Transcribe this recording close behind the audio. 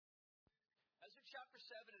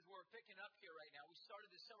chapter 7 is where we're picking up here right now. We started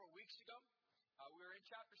this several weeks ago. We're in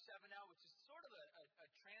chapter 7 now, which is sort of a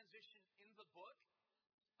transition in the book.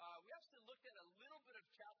 We actually looked at a little bit of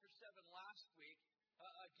chapter 7 last week.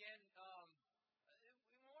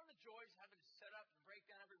 One of the joys of having to set up and break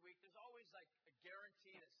down every week, there's always like a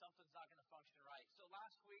guarantee that something's not going to function right. So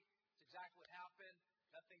last week, it's exactly what happened.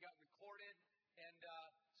 Nothing got recorded. And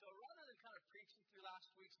so rather than kind of preaching through last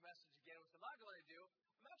week's message again, which I'm not going to do,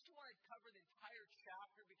 I'm actually want to cover the entire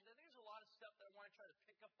chapter because I think there's a lot of stuff that I want to try to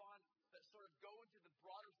pick up on that sort of go into the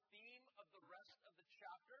broader theme of the rest of the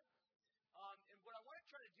chapter. And what I want to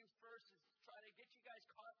try to do first is try to get you guys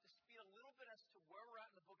caught up to speed a little bit as to where we're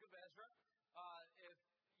at in the book of Ezra. If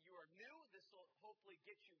you are new, this will hopefully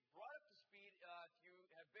get you brought up to speed. If you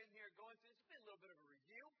have been here going through this, it's been a little bit of a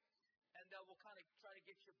review. And we'll kind of try to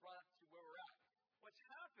get you brought up to where we're at. What's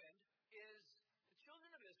happened is the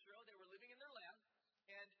children of Israel, they were living in their land,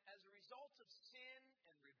 and as a result of sin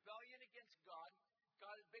and rebellion against God,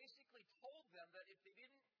 God basically told them that if they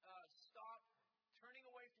didn't stop turning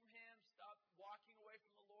away from Him, stop walking away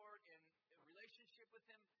from the Lord in a relationship with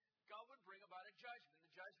Him, God would bring about a judgment.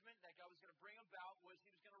 The judgment that God was going to bring about was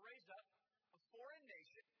He was going to raise up a foreign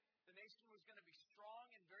nation. The nation was going to be strong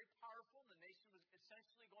and very powerful. The nation was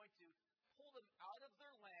essentially going to pull them out of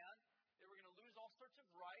their land. They were going to lose all sorts of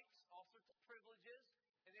rights, all sorts of privileges,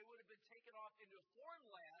 and they would have been taken off into a foreign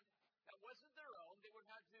land that wasn't their own. They would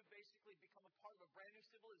have to basically become a part of a brand new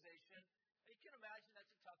civilization. And you can imagine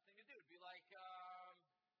that's a tough thing to do. It'd be like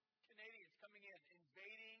Canadians coming in,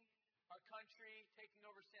 invading our country, taking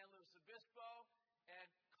over San Luis Obispo, and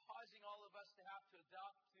causing all of us to have to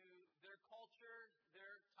adopt to their culture,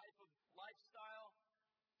 their type of lifestyle.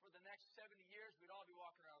 For the next 70 years, we'd all be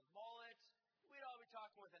walking around with mullets. We'd all be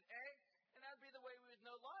talking with an A, and that'd be the way we would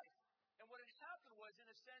know life. And what had happened was, in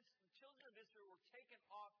a sense, the children of Israel were taken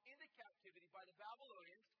off into captivity by the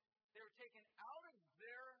Babylonians. They were taken out of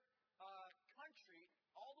their country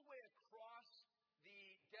all the way across the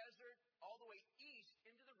desert, all the way east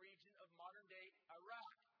into the region of modern-day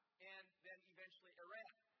Iraq, and then eventually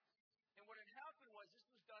Iran. And what had happened was, this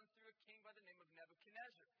was done through a king by the name of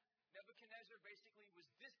Nebuchadnezzar. Nebuchadnezzar basically was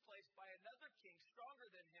displaced by another king stronger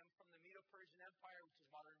than him from the Medo-Persian Empire, which is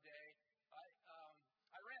modern-day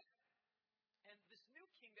Iran. And this new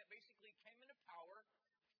king that basically came into power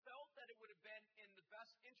felt that it would have been in the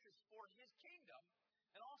best interest for his kingdom,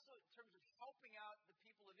 and also in terms of helping out the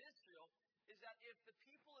people of Israel, is that if the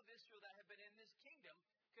people of Israel that had been in this kingdom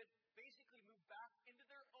could basically move back into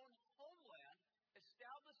their own homeland,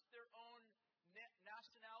 establish their own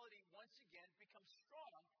nationality once again, become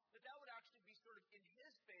strong, that would actually be sort of in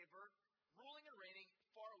his favor, ruling and reigning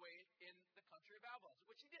far away in the country of Babylon,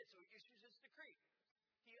 which he did. So he issues this decree.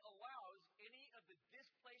 He allows any of the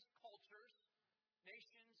displaced cultures,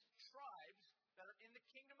 nations, tribes that are in the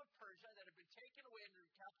kingdom of Persia that have been taken away into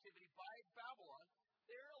captivity by Babylon,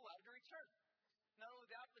 they're allowed to return. Not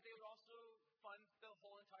only that, but they would also fund the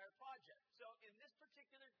whole entire project. So in this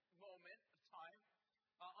particular moment of time,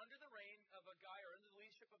 under the reign of a guy, or under the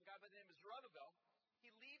leadership of a guy by the name of Zerubbabel, he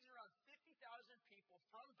leads around 50,000 people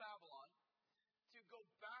from Babylon to go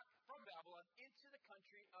back from Babylon into the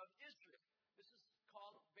country of Israel. This is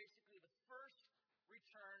called basically the first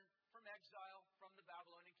return from exile from the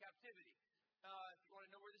Babylonian captivity. If you want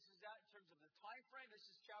to know where this is at in terms of the time frame, this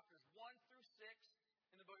is chapters 1 through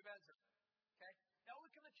 6 in the book of Ezra. Okay? Now we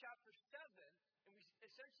come to chapter 7, and we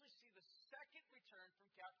essentially see the second return from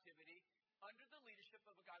captivity under the leadership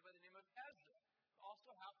of a guy by the name of Ezra, who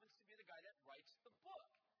also happens to be the guy that writes the book.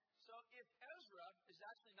 So if Ezra is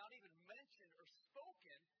actually not even mentioned or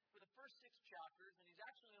spoken for the first 6 chapters, and he's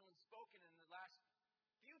actually only spoken in the last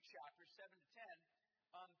few chapters, 7 to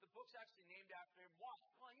 10, the book's actually named after him. Why?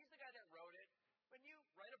 Well, he's the guy that wrote it. When you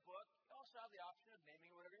write a book, you also have the option of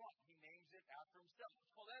naming it whatever you want. He names it after himself.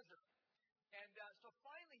 It's called Ezra. And so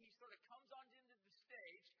finally, he sort of comes on into the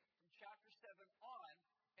stage from chapter 7 on,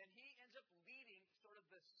 and he ends up leading sort of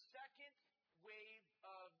the second wave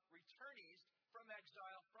of returnees from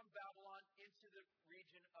exile, from Babylon, into the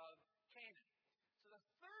region of Canaan. So the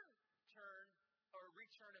third turn, or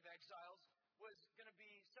return of exiles, was going to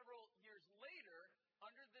be several years later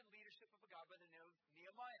under the leadership of a guy by the name of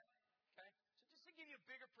Nehemiah. Okay? So just to give you a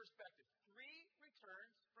bigger perspective, 3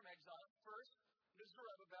 returns from exile. First, was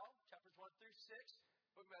Zerubbabel, chapters 1 through 6,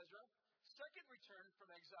 book of Ezra. Second return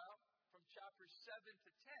from exile, from chapters 7 to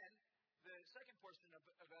 10, the second portion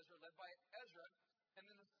of Ezra, led by Ezra. And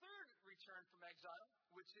then the third return from exile,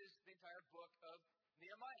 which is the entire book of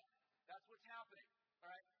Nehemiah. That's what's happening. All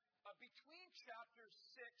right? Between chapter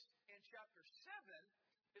 6 and chapter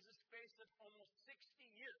 7 is a space of almost 60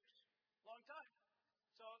 years. Long time.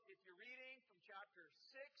 So if you're reading from chapter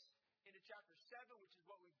 6 into chapter 7, which is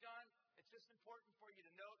what we've done. It's just important for you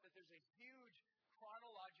to note that there's a huge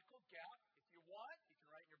chronological gap. If you want, you can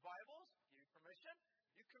write in your Bibles, give you permission.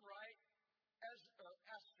 You can write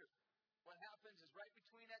Esther. What happens is right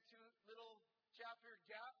between that two little chapter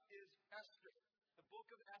gap is Esther. The book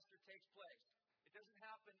of Esther takes place. It doesn't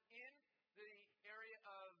happen in the area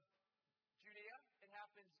of Judea. It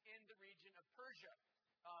happens in the region of Persia.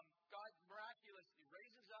 God miraculously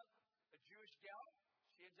raises up a Jewish gal.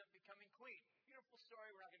 She ends up becoming queen. Beautiful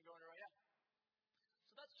story. We're not going to go into it right now.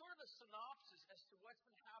 So that's sort of a synopsis as to what's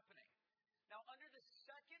been happening. Now, under the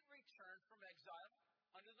second return from exile,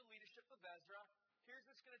 under the leadership of Ezra, here's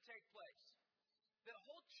what's going to take place. The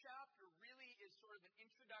whole chapter really is sort of an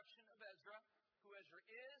introduction of Ezra, who Ezra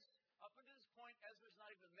is. Up until this point, Ezra is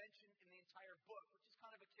not even mentioned in the entire book, which is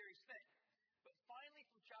kind of a curious thing. But finally,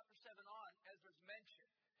 from chapter 7 on, Ezra's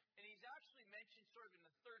mentioned. And he's actually mentioned sort of in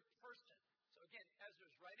the third person. So again,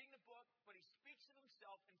 Ezra's writing the book, but he speaks of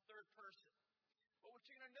himself in third person. But what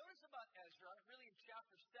you're going to notice about Ezra, really in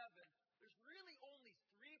chapter 7, there's really only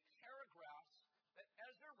 3 paragraphs that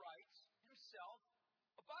Ezra writes himself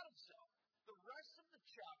about himself. The rest of the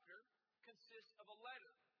chapter consists of a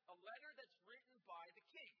letter that's written by the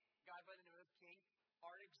king, a guy by the name of King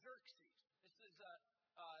Artaxerxes. This is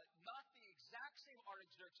not the exact same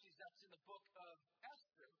Artaxerxes that's in the book of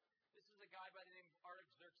Esther. This is a guy by the name of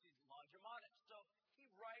Artaxerxes Longimanus. So he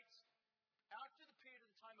writes after the period of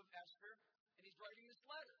the time of Esther, and he's writing this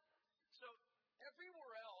letter. So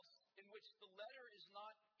everywhere else in which the letter is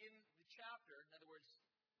not in the chapter, in other words,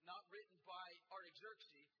 not written by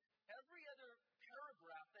Artaxerxes, every other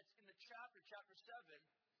paragraph that's in the chapter, chapter 7,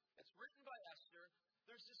 that's written by Esther,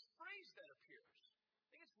 there's this phrase that appears.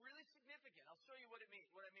 I think it's really significant. I'll show you what I mean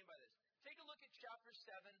by this. Take a look at chapter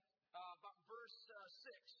 7, about verse 6.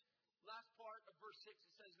 Last part of verse 6,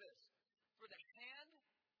 it says this: "For the hand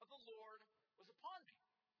of the Lord was upon me."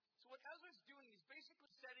 So what Ezra's doing, he's basically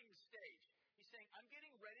setting the stage. He's saying, I'm getting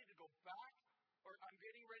ready to go back, or I'm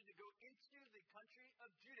getting ready to go into the country of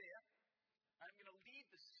Judea. I'm going to lead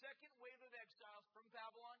the second wave of exiles from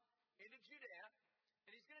Babylon into Judea.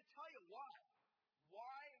 And he's going to tell you why.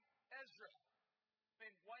 Why Ezra? I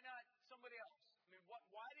mean, why not somebody else? I mean,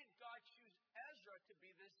 why did God choose Ezra to be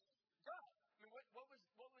this guy? I mean, what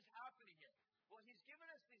was happening here? Well, he's given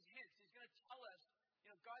us these hints. He's going to tell us,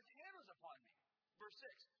 God's hand was upon me. Verse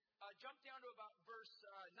 6. Jump down to about verse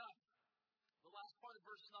 9. The last part of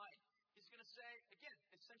verse 9. He's going to say, again,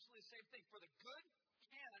 essentially the same thing. For the good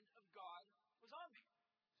hand of God was on me.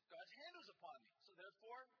 God's hand was upon me. So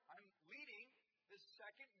therefore, I'm leading this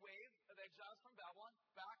second wave of exiles from Babylon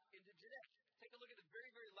back into Judea. Take a look at the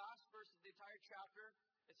very, very last verse of the entire chapter.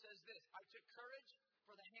 It says this: I took courage,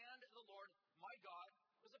 for the hand of the Lord, my God,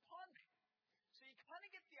 was upon me. So you kind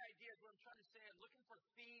of get the idea of what I'm trying to say. I'm looking for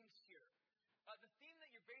themes here. The theme that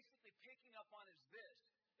you're basically picking up on is this,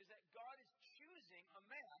 is that God is choosing a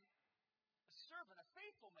man, a servant, a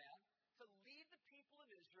faithful man, to lead the people of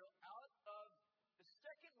Israel out of the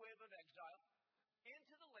second wave of exile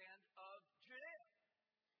into the land of Judea.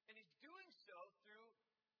 And he's doing so through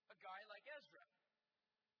a guy like Ezra.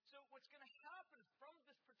 So what's going to happen from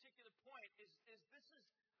this particular point is this is,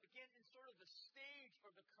 again, in sort of the stage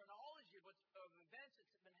or the chronology of events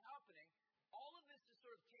that's been happening. All of this is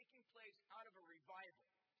sort of taking place out of a revival.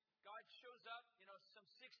 God shows up, some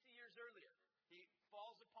 60 years earlier. He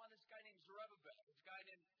falls upon this guy named Zerubbabel, this guy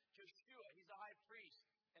named Joshua. He's a high priest.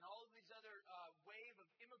 And all of these other wave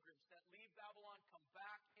of immigrants that leave Babylon come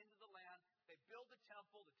back into the land. They build the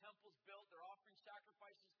temple. The temple's built. They're offering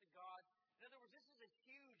sacrifices to God. In other words, this is a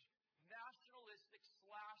huge nationalistic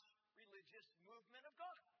 / religious movement of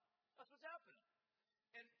God. That's what's happening.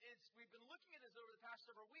 And we've been looking at this over the past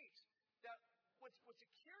several weeks. That what's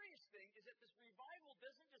a curious thing is that this revival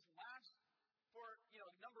doesn't just last for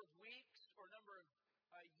a number of weeks or a number of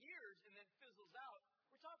years and then fizzles out.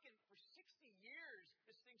 We're talking for 60 years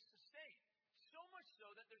this thing's sustained. So much so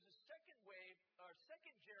that there's a second wave, or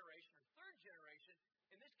second generation, or third generation,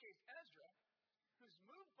 in this case Ezra, who's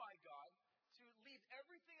moved by God to leave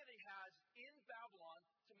everything that he has in Babylon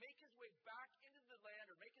to make his way back into the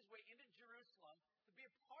land or make his way into Jerusalem to be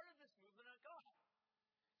a part of this movement of God.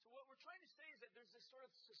 So what we're trying to say is that there's this sort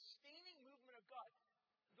of sustaining movement of God.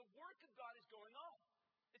 The work of God is going on.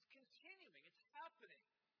 It's continuing. It's happening.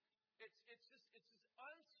 It's this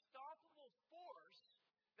unstoppable force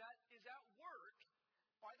that is at work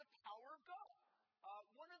by the power of God.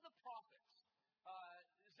 One of the prophets,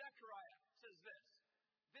 Zechariah, says this.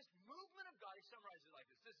 This movement of God, he summarizes it like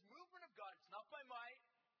this. This movement of God, it's not by might,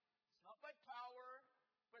 it's not by power,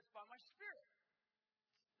 but it's by my Spirit.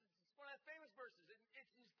 One of the famous verses. And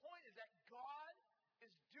his point is that God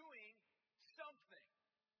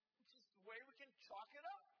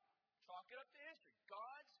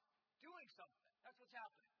something. That's what's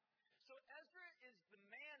happening. So Ezra is the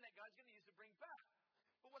man that God's going to use to bring back.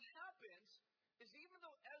 But what happens is even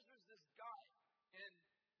though Ezra's this guy, and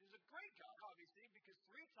he's a great guy, obviously, because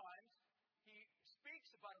 3 times he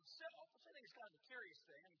speaks about himself, which I think is kind of a curious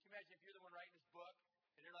thing. I mean, can you imagine if you're the one writing this book,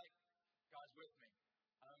 and you're like, God's with me.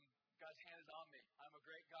 God's hand is on me. I'm a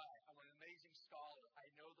great guy. I'm an amazing scholar. I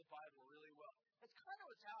know the Bible really well. That's kind of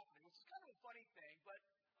what's happening, which is kind of a funny thing. But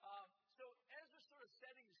so Ezra's sort of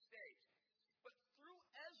setting the stage. But through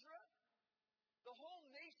Ezra, the whole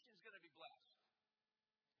nation is going to be blessed.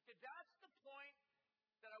 Okay, that's the point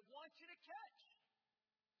that I want you to catch.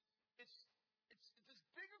 It's this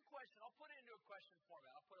bigger question. I'll put it into a question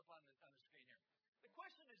format. I'll put it up on the screen here. The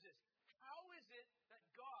question is this: how is it that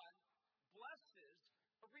God blesses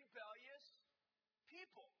a rebellious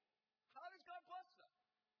people? How does God bless them?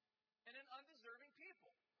 And an undeserving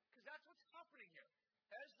people? Because that's what's happening here.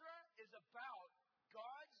 Ezra is about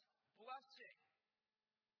God's blessing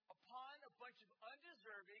upon a bunch of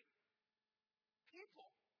undeserving people.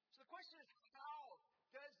 So the question is, how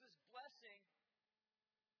does this blessing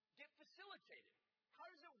get facilitated? How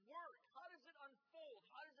does it work? How does it unfold?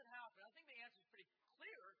 How does it happen? I think the answer is pretty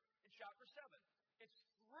clear in chapter 7. It's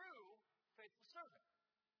through faithful servant.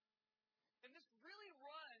 And this really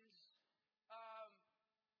runs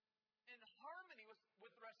in harmony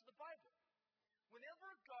with the rest of the Bible.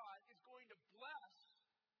 Whenever God is going to bless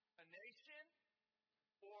a nation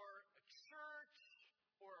or a church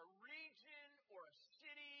or a region or a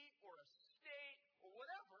city or a state or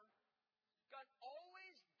whatever, God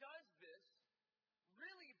always does this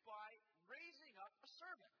really by raising up a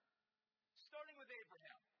servant. Starting with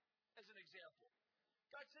Abraham as an example.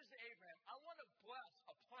 God says to Abraham, I want to bless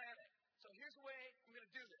a planet. So here's the way I'm going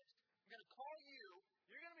to do this. I'm going to call you.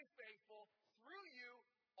 You're going to be faithful. Through you,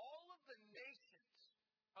 all of the nations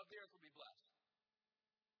of the earth will be blessed.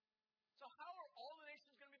 So how are all the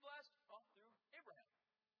nations going to be blessed? Well, through Abraham.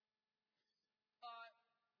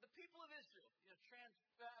 The people of Israel,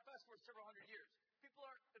 fast forward several hundred years, people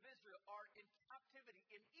of Israel are in captivity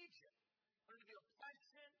in Egypt under the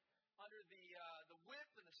oppression, under the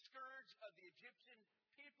whip and the scourge of the Egyptian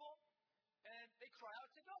people, and they cry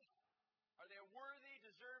out to God. Are they a worthy,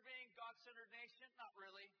 deserving, God-centered nation? Not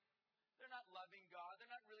really. They're not loving God. They're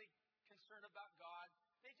not really concerned about God.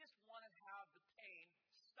 They just want to have the pain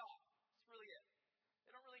stop. That's really it.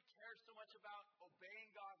 They don't really care so much about obeying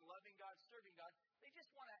God, loving God, serving God. They just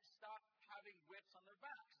want to stop having whips on their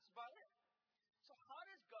backs. That's about it. So how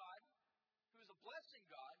does God, who is a blessing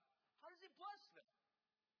God, how does he bless them?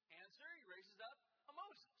 Answer, he raises up a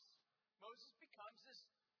Moses. Moses becomes this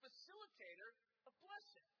facilitator of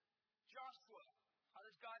blessing. Joshua, how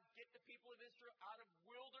does God get the people of Israel out of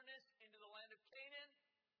wilderness into the land of Canaan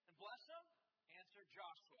and bless them? Answer,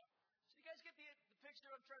 Joshua. So you guys get the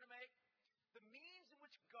picture I'm trying to make? The means in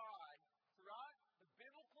which God, throughout the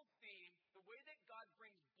biblical theme, the way that God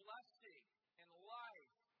brings blessing and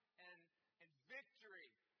life and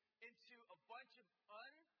victory into a bunch of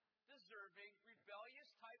undeserving,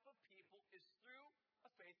 rebellious type of people is through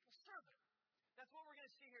a faithful servant. That's what we're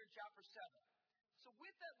going to see here in chapter 7. So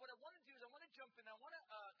with that, what I want to do is I want to jump in. I want to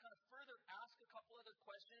kind of further ask a couple other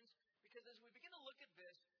questions, because as we begin to look at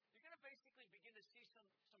this, you're going to basically begin to see some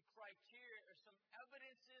criteria or some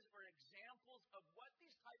evidences or examples of what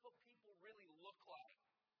these type of people really look like.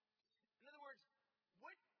 In other words,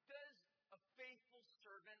 what does a faithful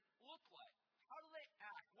servant look like? How do they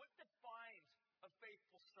act? What defines a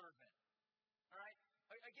faithful servant? All right?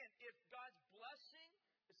 Again, if God's blessing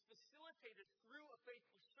is facilitated through a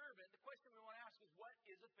faithful servant, the question we want to ask is, what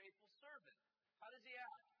is a faithful servant? How does he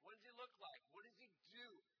act? What does he look like? What does he do?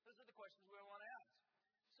 Those are the questions we want to ask.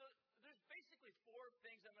 So there's basically 4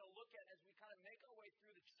 things I'm going to look at as we kind of make our way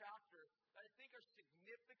through the chapter that I think are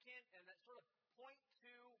significant and that sort of point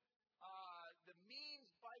to the means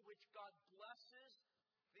by which God blesses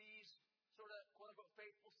these sort of quote-unquote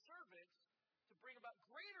faithful servants to bring about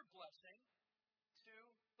greater blessing to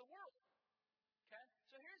the world. Okay?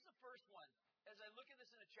 So here's the first one. As I look at this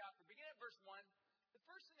in a chapter, begin at verse 1. The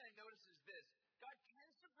first thing I notice is this. God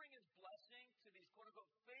tends to bring his blessing to these quote-unquote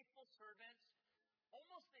faithful servants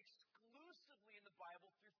almost exclusively in the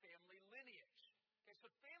Bible through family lineage. Okay, so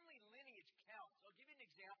family lineage counts. I'll give you an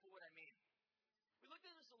example of what I mean. We looked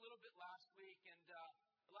at this a little bit last week, and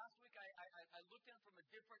last week I looked at it from a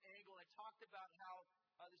different angle, and I talked about how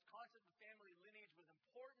this concept of family lineage was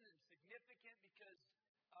important and significant because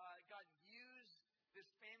God used this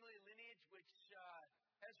family lineage, which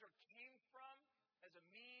Ezra came from, as a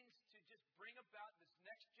means to just bring about this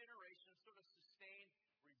next generation, sort of sustain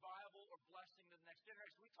revival or blessing to the next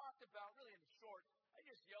generation. We talked about, really in short, I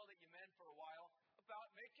just yelled at you men for a while, about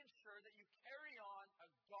making sure that you carry on a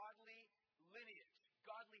godly lineage,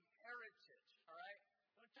 godly heritage, all right?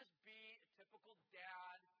 Don't just be a typical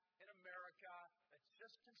dad in America that's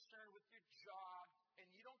just concerned with your job and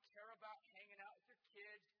you don't care about hanging out with your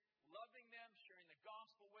kids, loving them, sharing the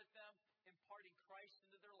gospel with them, imparting Christ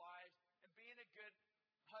into their lives, and being a good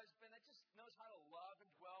husband that just knows how to love and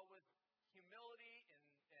dwell with humility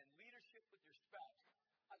and leadership with your spouse.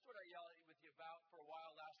 That's what I yelled with you about for a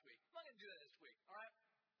while last week. I'm not going to do that this week, all right?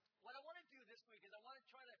 What I want to do this week is I want to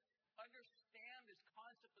try to understand this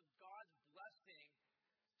concept of God's blessing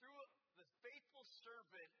through the faithful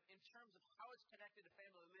servant in terms of how it's connected to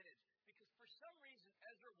family lineage. Because for some reason,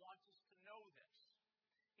 Ezra wants us to know this.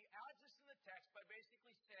 He adds this in the text by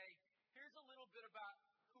basically saying, here's a little bit about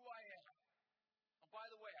who I am. And by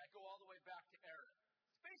the way, I go all the way back to Aaron.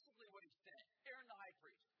 It's basically what he's saying. Aaron the high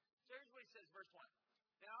priest. So here's what he says, verse 1.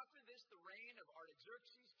 Now after this, the reign of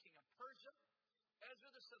Artaxerxes, king of Persia,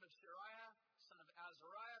 Ezra the son of Shariah, son of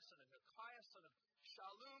Azariah, son of Hilkiah, son of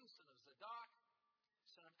Shallum, son of Zadok,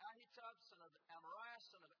 son of Ahitub, son of Amariah,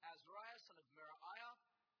 son of Azariah, son of Meraiah,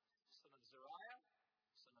 son of Zariah,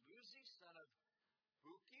 son of Uzi, son of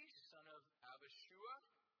Buki, son of Abishua,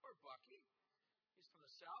 or Bucky. He's from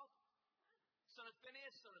the south. Son of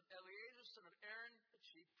Phinehas, son of Eleazar, son of Aaron, the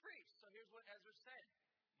chief priest. So here's what Ezra's saying.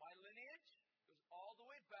 My lineage goes all the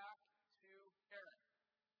way back to Aaron.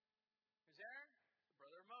 Who's Aaron? The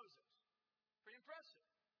brother of Moses. Pretty impressive.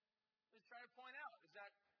 What he's trying to point out is that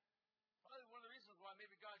probably one of the reasons why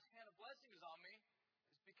maybe God's hand of blessing is on me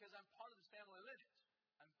is because I'm part of this family lineage.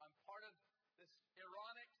 I'm part of this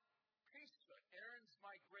Aaronic priesthood. Aaron's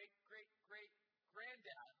my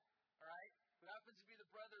great-great-great-granddad, all right, who happens to be the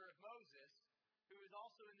brother of Moses, who is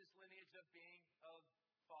also in this lineage of being of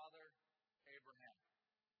Father Abraham.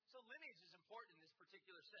 So lineage is important in this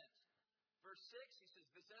particular sense. Verse 6, he says,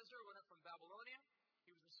 This Ezra went up from Babylonia.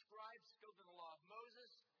 He was a scribe skilled in the law of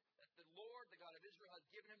Moses, that the Lord, the God of Israel, had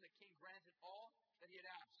given him. The king granted all that he had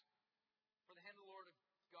asked. For the hand of the Lord of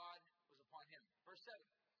God was upon him. Verse 7.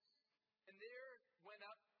 And there went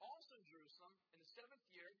up also in Jerusalem in the 7th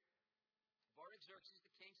year of Artaxerxes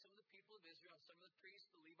the king, some of the people of Israel, some of the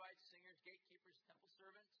priests, the Levites, singers, gatekeepers, temple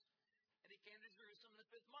servants. And he came to Jerusalem in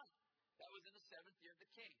the 5th month. That was in the 7th year of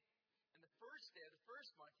the king. And the first day of the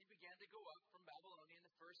 1st month, he began to go up from Babylonia. In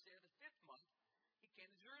the first day of the 5th month, he came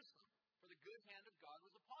to Jerusalem, for the good hand of God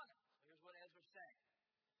was upon him. So here's what Ezra's saying.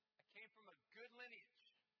 I came from a good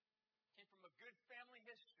lineage. Came from a good family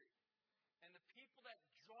history. And the people that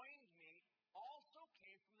joined me also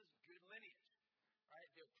came from this good lineage.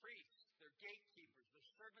 Right? They're priests, they're gatekeepers, they're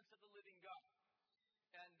servants of the living God.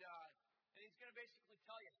 And he's going to basically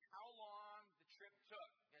tell you how long the trip took.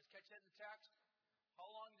 You guys catch that in the text? How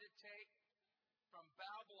long did it take from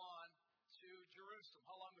Babylon to Jerusalem?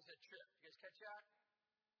 How long was that trip? You guys catch that?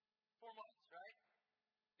 4 months, right?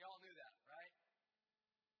 You all knew that, right?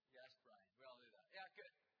 Yes, Brian. We all knew that. Yeah, good.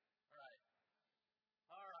 All right.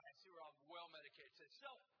 All right. I see we're all well medicated. So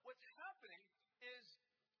what's happening is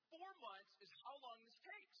 4 months is how long this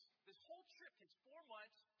takes. This whole trip takes 4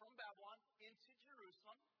 months from Babylon into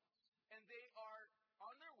Jerusalem. And they are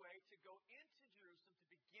on their way to go into Jerusalem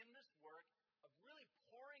to begin this work of really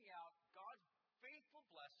pouring out God's faithful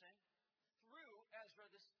blessing through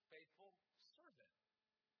Ezra, this faithful servant.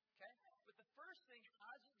 Okay? But the first thing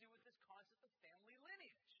has to do with this concept of family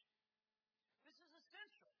lineage. This is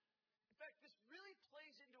essential. In fact, this really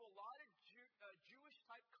plays into a lot of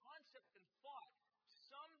Jewish-type concept and thought.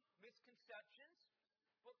 Some misconceptions,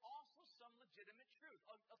 but also some legitimate truth.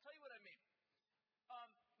 I'll tell you what I mean.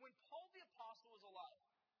 When Paul the Apostle was alive,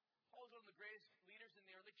 Paul was one of the greatest leaders in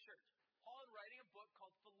the early church. Paul was writing a book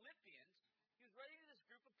called Philippians. He was writing to this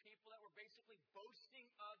group of people that were basically boasting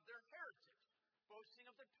of their heritage, boasting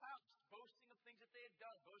of their past, boasting of things that they had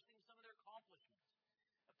done, boasting of some of their accomplishments.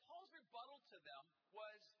 And Paul's rebuttal to them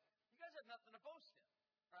was, you guys have nothing to boast in,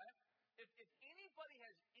 right? If anybody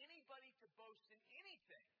has anybody to boast in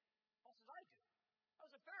anything, Paul says, I do. I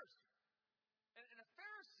was a Pharisee. And a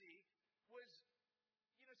Pharisee was,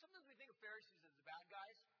 sometimes we think of Pharisees as the bad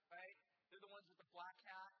guys, right? They're the ones with the black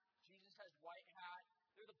hat. Jesus has white hat.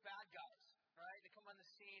 They're the bad guys, right? They come on the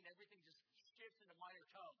scene, everything just shifts into minor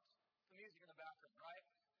tones. The music in the background, right?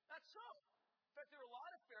 That's so. In fact, there were a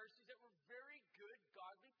lot of Pharisees that were very good,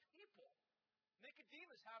 godly people.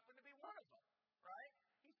 Nicodemus happened to be one of them, right?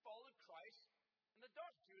 He followed Christ in the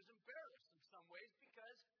dark. He was embarrassed in some ways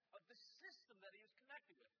because of the system that he was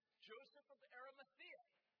connected with. Joseph of Arimathea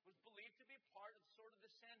was believed to be part of sort of the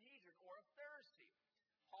Sanhedrin or a Pharisee.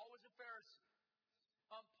 Paul was a Pharisee.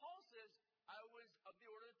 Paul says, I was of the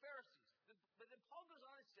order of the Pharisees. But then Paul goes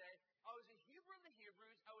on to say, I was a Hebrew of the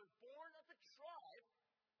Hebrews. I was born of the tribe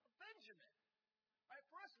Benjamin. Right?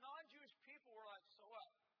 For us non-Jewish people, we're like, so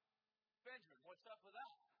what? Benjamin, what's up with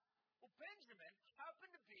that? Well, Benjamin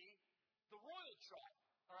happened to be the royal tribe,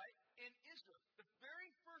 all right, in Israel. The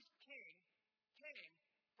very first king came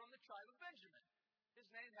from the tribe of Benjamin. His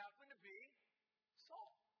name happened to be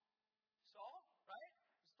Saul. Saul, right?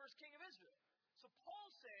 He's the first king of Israel. So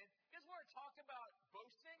Paul's saying, you guys want to talk about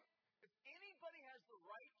boasting? If anybody has the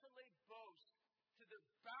right to lay boast to their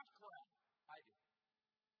background, I do.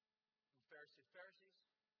 I'm a Pharisee of Pharisees.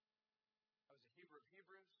 I was a Hebrew of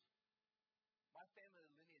Hebrews. My family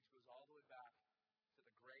lineage goes all the way back to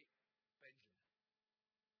the great Benjamin,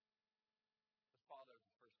 the father of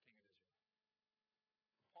the first king of Israel.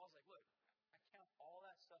 And Paul's like, look, I count all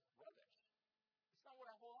that stuff rubbish. It's not what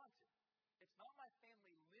I hold on to. It's not my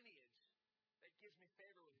family lineage that gives me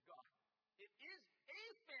favor with God. It is a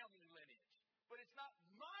family lineage, but it's not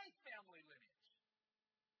my family lineage.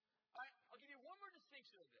 I'll give you one more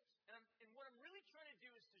distinction of this. And what I'm really trying to do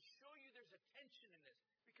is to show you there's a tension in this.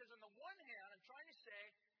 Because on the one hand, I'm trying to say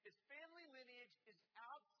is family lineage is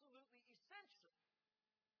absolutely essential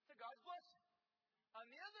to God's blessing. On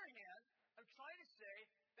the other hand, I'm trying to say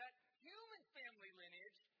that human family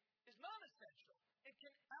lineage is not essential. It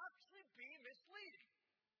can actually be misleading.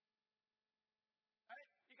 Right?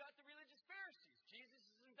 You got the religious Pharisees. Jesus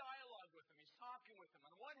is in dialogue with them. He's talking with them.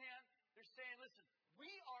 On the one hand, they're saying, listen, we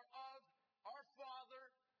are of our father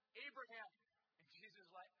Abraham. And Jesus is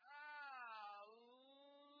like, a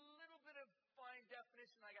little bit of fine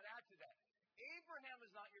definition I got to add to that. Abraham is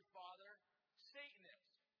not your father. Satan is.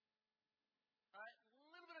 All right? A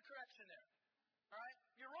little bit of correction there. All right?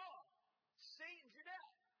 You're wrong. Satan's your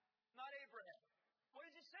dad, not Abraham. What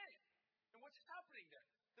is he saying? And what's happening there?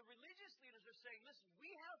 The religious leaders are saying, listen, we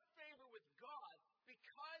have favor with God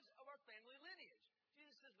because of our family lineage.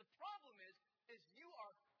 Jesus says the problem is you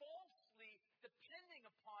are falsely depending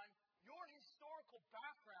upon your historical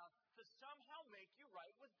background to somehow make you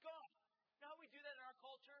right with God. You know how we do that in our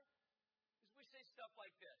culture? Is we say stuff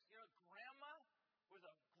like this. You know, grandma was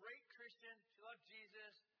a great Christian. She loved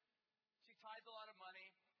Jesus. She tithed a lot of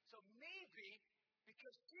money. So maybe,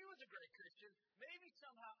 because she was a great Christian, maybe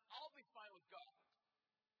somehow I'll be fine with God.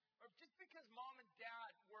 Or just because mom and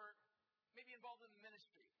dad were maybe involved in the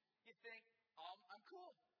ministry, you think, I'm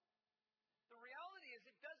cool. The reality is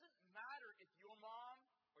it doesn't matter if your mom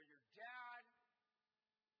or your dad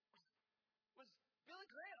was Billy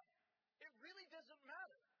Graham. It really doesn't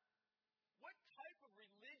matter. What type of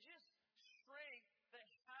religious strength they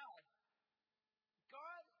had,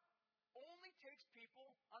 God only takes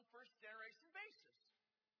people on first-generation basis.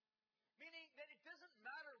 Meaning that it doesn't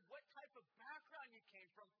matter what type of background you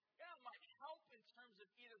came from. Yeah, it might help in terms of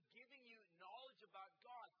either giving you knowledge about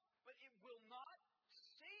God, but it will not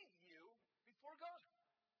save you before God.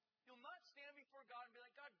 You'll not stand before God and be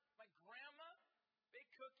like, God, my grandma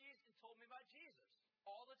baked cookies and told me about Jesus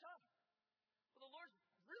all the time. Well, the Lord's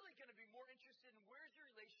really going to be more interested in where's your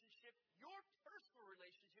relationship, your personal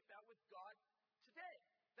relationship out with God today.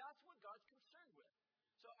 That's what God's concerned with.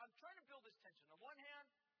 So I'm trying to build this tension. On one hand,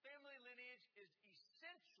 family lineage is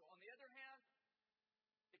essential. On the other hand,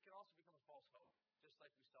 it can also become a false hope, just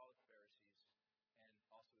like we saw with the Pharisees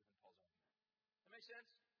and also within Paul's own. That makes sense?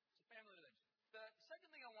 It's a family lineage. The second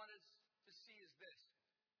thing I want us to see is this.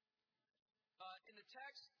 In the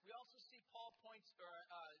text, we also see Paul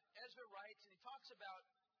Ezra writes, and he talks about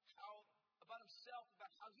himself,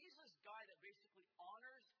 about how he's this guy that basically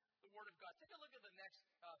honors the Word of God. Take a look at the next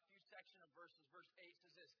few section of verses. Verse 8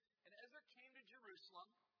 says this, and Ezra came to Jerusalem.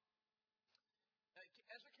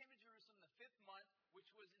 Ezra came to Jerusalem in the 5th month,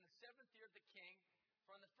 which was in the 7th year of the king.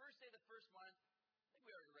 For on the first day of the 1st month, I think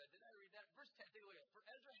we already read. Did I read that? Verse 10, take a look at it. For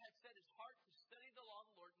Ezra had set his heart to study the law of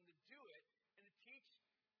the Lord and to do it and to teach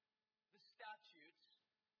the statutes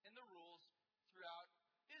and the rules throughout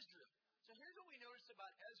Israel. So here's what we notice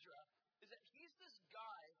about Ezra, is that he's this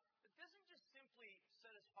guy that doesn't just simply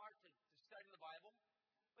set his heart to study the Bible,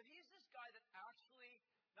 but he's this guy that actually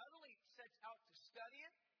not only sets out to study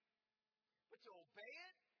it, but to obey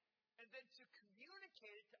it, and then to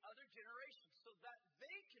communicate it to other generations so that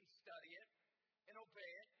they can study it and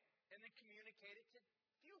obey it, and then communicate it to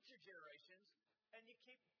future generations, and you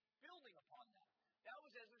keep building upon that. That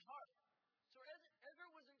was Ezra's heart. So Ezra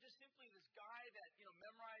wasn't just simply this guy that,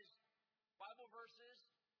 memorized Bible verses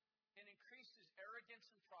and increased his arrogance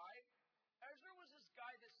and pride. Ezra was this guy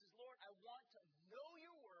that says, Lord, I want to know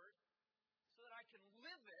your word so that I can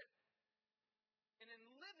live it. And in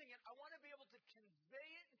living it, I want to be able to convey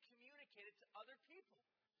it and communicate it to other people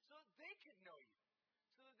so that they can know you,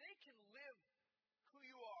 so that they can live who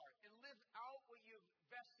you are and live out what you've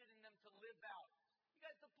vested in them to live out. You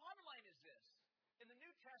guys, the bottom line is this, In the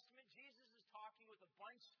New Testament, Jesus is talking with a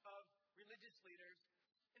bunch of religious leaders,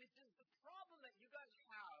 and he says, the problem that you guys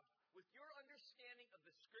have with your understanding of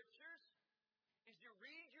the Scriptures is you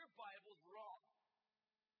read your Bibles wrong.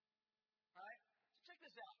 Right? So check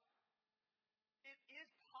this out. It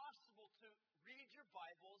is possible to read your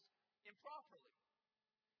Bibles improperly.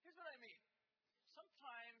 Here's what I mean.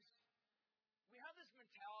 Sometimes we have this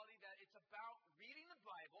mentality that it's about reading the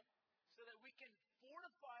Bible so that we can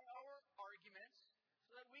fortify our arguments,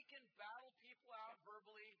 so that we can battle people out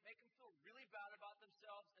verbally, make them feel really bad about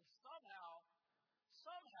themselves, and somehow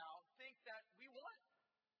think that we won.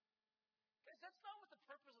 Guys, that's not what the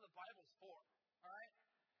purpose of the Bible is for. All right?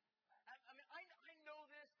 I know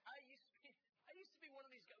this. I used to be one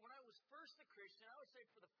of these guys. When I was first a Christian, I would say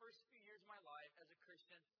for the first few years of my life as a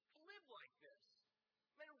Christian, I lived like this.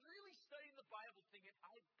 I really studying the Bible thinking,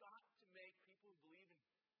 I've got to make people who believe in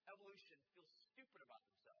evolution feel stupid about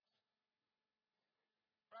themselves.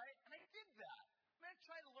 Right? And I did that. I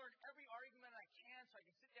tried to learn every argument I can so I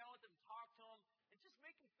can sit down with them, talk to them, and just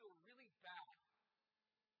make them feel really bad.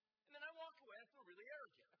 And then I walk away and I feel really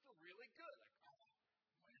arrogant. I feel really good. Like,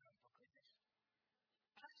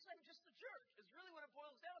 actually, I'm just a jerk, is really what it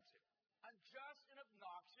boils down to. I'm just an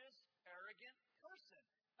obnoxious, arrogant person.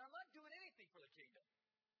 And I'm not doing anything for the kingdom.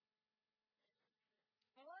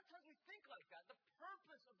 And a lot of times we think like that. The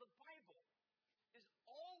purpose of the Bible is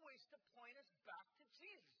always to point us back to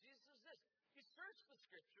Jesus. Jesus says this. You search the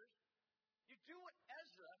Scriptures. You do what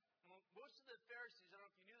Ezra, and most of the Pharisees, I don't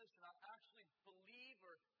know if you knew this or not, actually believe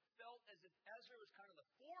or felt as if Ezra was kind of the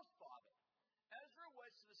forefather. Ezra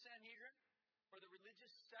was to the Sanhedrin, or the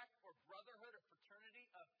religious sect or brotherhood or fraternity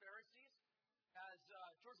of Pharisees, as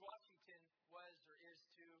George Washington was or is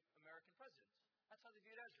to American presidents. That's how they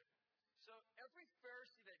viewed Ezra. So every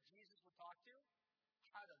Pharisee that Jesus would talk to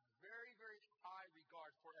had a very, very high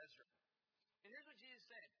regard for Ezra. And here's what Jesus is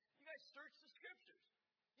saying. You guys search the Scriptures.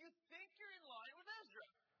 You think you're in line with Ezra.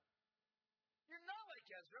 You're not like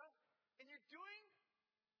Ezra, and you're doing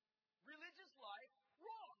religious life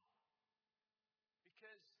wrong.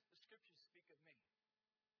 Because the Scriptures speak of me,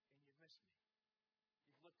 and you've missed me.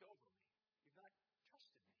 You've looked over me. You've not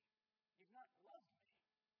trusted me. You've not loved me.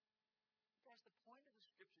 Guys, the point of the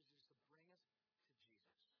Scriptures is to bring us to Jesus.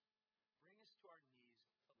 Bring us to our knees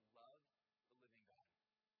to love the living God.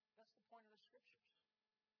 That's the point of the Scriptures.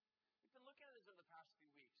 We've been looking at this over the past few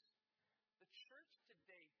weeks. The church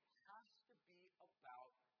today has to be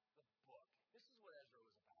about the book. This is what Ezra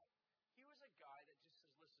was about. He was a guy that just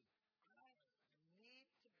says, listen, I need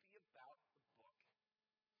to be about the book.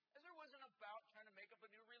 Ezra wasn't about trying to make up a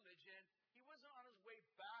new religion. He wasn't on his way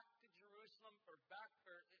back to Jerusalem from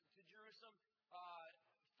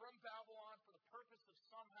Babylon for the purpose of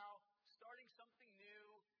somehow starting something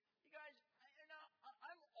new. You guys,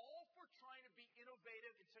 I'm all for trying to be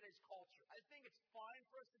innovative in today's culture. I think it's fine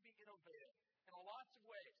for us to be innovative in lots of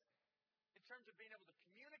ways. In terms of being able to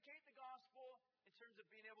communicate the gospel, in terms of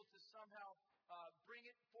being able to somehow bring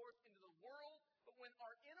it forth into the world. But when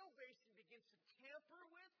our innovation begins to tamper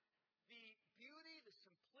with the beauty, the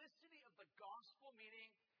simplicity of the gospel,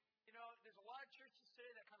 meaning, there's a lot of churches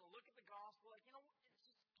today that kind of look at the gospel like, it's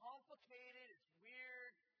just complicated, it's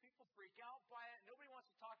weird, people freak out by it, nobody wants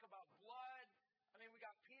to talk about blood. We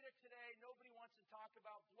got PETA today, nobody wants to talk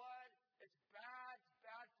about blood. It's bad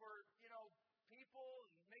for, people,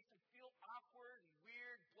 and makes them feel awkward and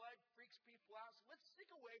weird. Blood freaks people out. So let's stick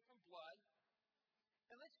away from blood,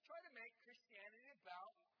 and let's try to make Christianity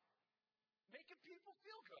about making people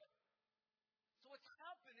feel good. So what's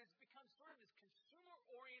happened is it's become sort of this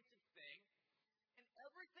consumer-oriented thing, and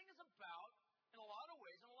everything is about, in a lot of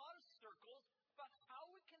ways, in a lot of circles, about how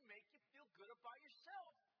we can make you feel good about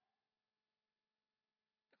yourself.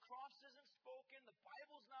 The cross isn't spoken. The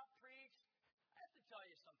Bible's not preached. I have to tell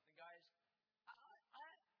you something, guys. I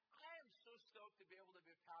am so stoked to be able to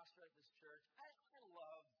be a pastor at this church. I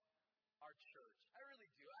love our church. I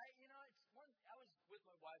really do. I was with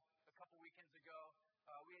my wife a couple weekends ago.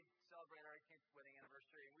 We had celebrated our 18th wedding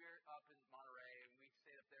anniversary, and we were up in Monterey, and we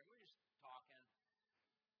stayed up there, and we were just talking.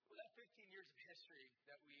 We got 15 years of history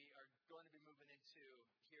that we are going to be moving into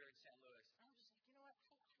here in San Luis. And I'm just like,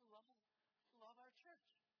 you know what? I love our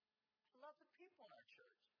church. I love the people in our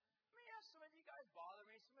church. Some of you guys bother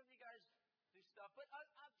me. Some of you guys do stuff. But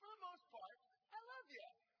for the most part, I love you.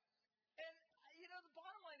 And, the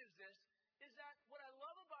bottom line is this, is that what I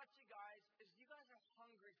love about you guys is you guys are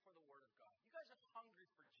hungry for the Word of God. You guys are hungry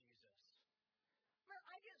for Jesus.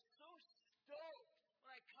 I get so stoked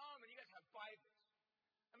when I come and you guys have Bibles.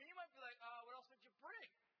 You might be like, what else would you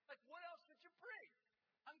bring? Like, what else would you bring?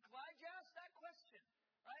 I'm glad you asked that question.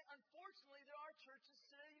 Right? Unfortunately, there are churches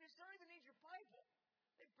today you just don't even need your your Bible.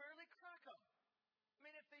 They barely crack them. I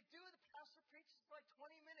mean, if they do, the pastor preaches for like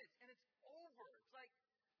 20 minutes and it's over. It's like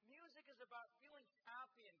music is about feeling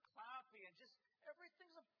happy and clappy and just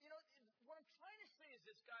everything's, what I'm trying to say is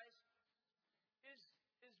this, guys, is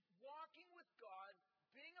walking with God,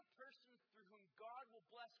 being a person through whom God will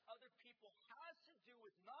bless other people has to do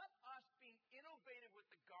with not us being innovative with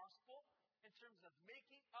the gospel in terms of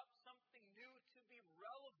making up something new to be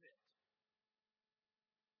relevant.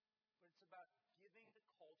 But it's about giving the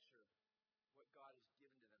culture what God has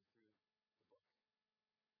given to them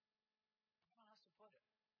through the book.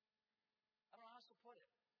 I don't know how else to put it.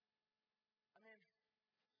 I mean,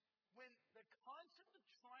 when the concept of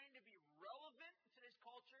trying to be relevant in today's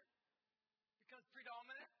culture becomes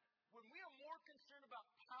predominant, when we are more concerned about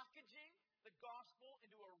packaging the gospel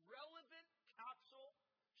into a relevant capsule,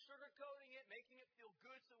 sugarcoating it, making it feel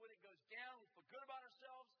good so when it goes down, we feel good about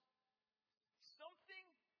ourselves, something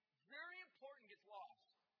very important gets lost.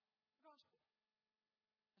 The gospel.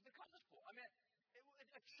 It's the gospel. I mean,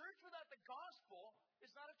 a church without the gospel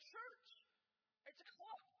is not a church. It's a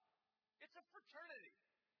club. It's a fraternity.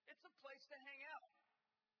 It's a place to hang out.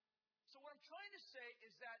 So what I'm trying to say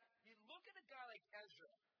is that you look at a guy like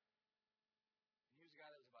Ezra, and he was a guy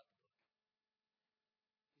that was about the book.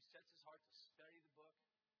 He sets his heart to study the book,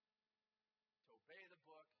 to obey the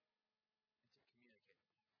book, and to communicate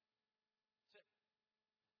the book. That's it.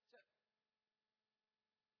 That's it.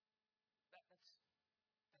 That's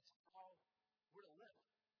how we're to live.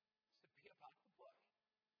 It's to be about the book.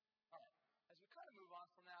 All right. As we kind of move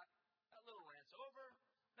on from that little rant's over.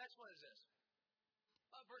 Next one is this.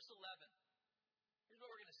 Verse 11. Here's what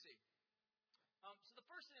we're going to see. So the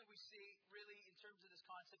first thing that we see, really, in terms of this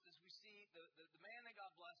concept, is we see the man that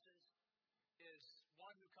God blesses is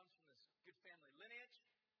one who comes from this good family lineage.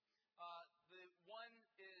 The one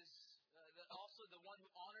is also the one who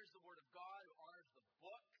honors the Word of God, who honors the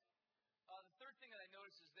book. The third thing that I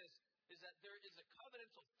notice is this, is that there is a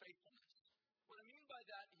covenantal faithfulness. What I mean by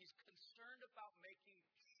that, he's concerned about making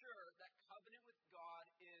sure that covenant with God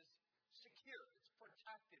is secure, it's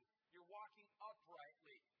protected, you're walking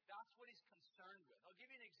uprightly. That's what he's concerned with. I'll give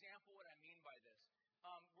you an example of what I mean by this.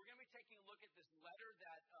 We're going to be taking a look at this letter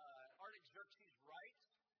that Artaxerxes writes.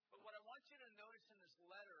 But what I want you to notice in this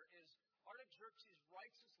letter is Artaxerxes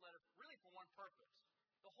writes this letter really for one purpose.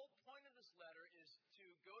 The whole point of this letter is to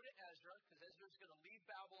go to Ezra, because Ezra's going to leave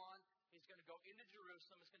Babylon. He's going to go into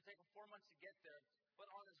Jerusalem. It's going to take him 4 months to get there. But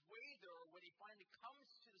on his way there, when he finally comes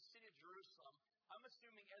to the city of Jerusalem, I'm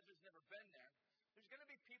assuming Ezra's never been there, there's going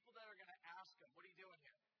to be people that are going to ask him, what are you doing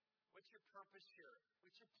here? What's your purpose here?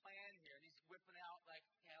 What's your plan here? And he's whipping out like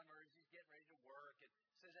hammers. He's getting ready to work. It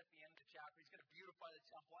says at the end of the chapter, he's going to beautify the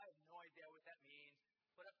temple. I have no idea what that means.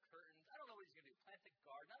 Put up curtains. I don't know what he's going to do. Plant a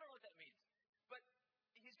garden. I don't know what that means. But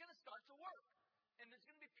he's going to start to work. And there's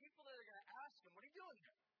going to be people that are going to ask him, what are you doing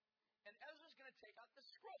here? And Ezra's going to take out the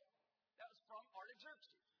scroll that was from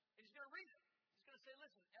Artaxerxes. And he's going to read it. He's going to say,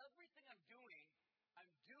 listen, everything I'm doing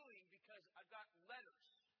because I've got letters.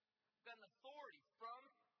 I've got an authority from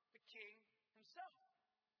the king himself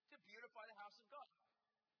to beautify the house of God.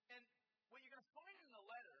 And what you're going to find in the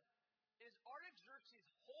letter is Artaxerxes'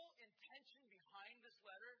 whole intention behind this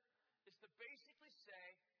letter is to basically say,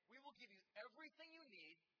 we will give you everything you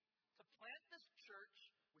need to plant this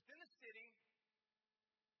church within the city,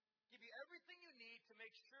 give you everything you need to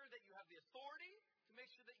make sure that you have the authority, to make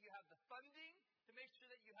sure that you have the funding, to make sure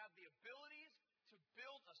that you have the abilities to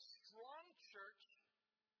build a strong church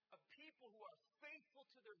of people who are faithful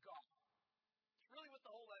to their God. It's really what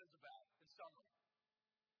the whole letter is about, in summary.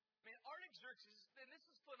 I mean, Artaxerxes, and this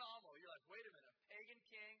is phenomenal. You're like, wait a minute, a pagan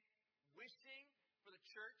king wishing for the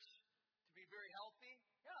church to be very healthy?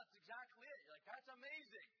 Yeah, that's exactly it. You're like, that's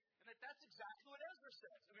amazing. And that's exactly what Ezra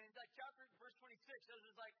says. I mean, like verse 26,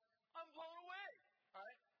 Ezra's like, I'm blown away. All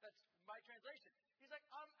right? That's my translation. He's like,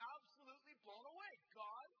 I'm absolutely blown away.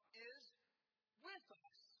 God is with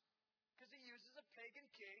us. Because he uses a pagan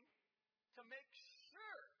king to make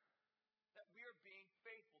sure that we are being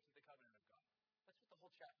faithful to the covenant of God. That's what the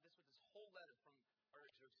whole that's what this whole letter from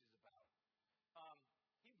Artaxerxes is about.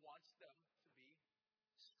 He wants them to be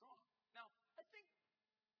strong. Now, I think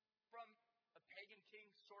from a pagan king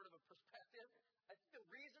sort of a perspective, I think the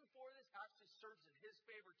reason for this actually serves in his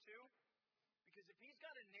favor too. Because if he's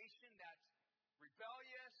got a nation that's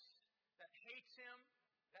rebellious, that hates him,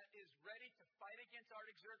 that is ready to fight against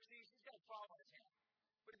Artaxerxes, he's got a problem on his hand.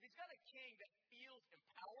 But if he's got a king that feels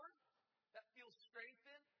empowered, that feels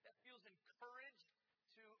strengthened, that feels encouraged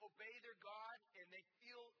to obey their God, and they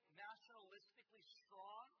feel nationalistically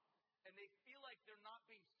strong, and they feel like they're not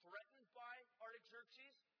being threatened by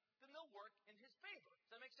Artaxerxes, then they'll work in his favor.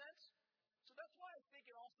 Does that make sense? So that's why I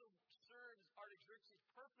think it also serves Artaxerxes'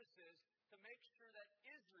 purposes to make sure that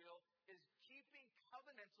Israel is keeping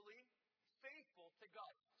covenantally faithful to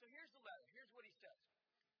God. So here's the letter. Here's what he says.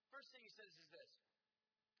 First thing he says is this,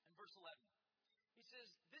 in verse 11. He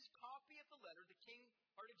says, this copy of the letter the king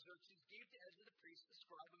Artaxerxes gave to Ezra the priest, the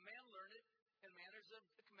scribe, a man learned in manners of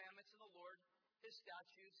the commandments of the Lord, his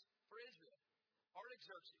statutes for Israel.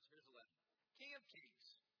 Artaxerxes, here's the letter. King of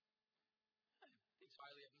kings. Thinks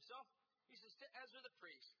highly of himself. He says to Ezra the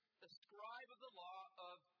priest, the scribe of the law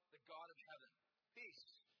of the God of heaven.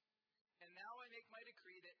 Peace. And now I make my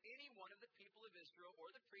decree that any one of the people of Israel,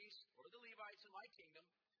 or the priests, or the Levites in my kingdom,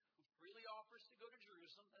 who freely offers to go to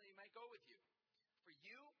Jerusalem, that he might go with you. For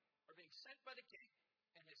you are being sent by the king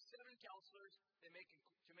and his 7 counselors to make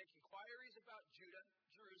inquiries about Judah,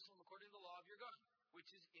 Jerusalem, according to the law of your God,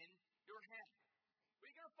 which is in your hand. Where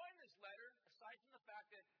you're going to find this letter, aside from the fact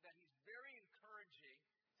that he's very encouraging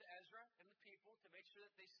to Ezra and the people to make sure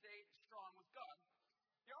that they stay strong with God,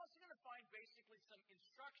 you're also going to find basically some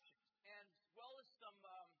instructions and as well as some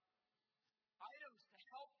items to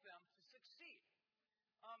help them to succeed.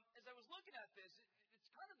 As I was looking at this, it's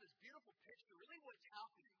kind of this beautiful picture. Really what's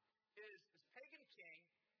happening is this pagan king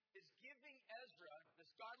is giving Ezra, this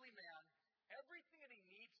godly man, everything that he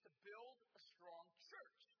needs to build a strong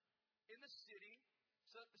church in the city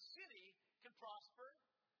so that the city can prosper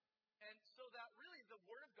and so that really the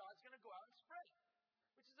word of God is going to go out and spread.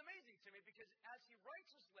 Which is amazing to me because as he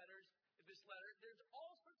writes this letter, there's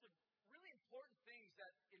all sorts of really important things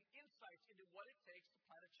and insights into what it takes to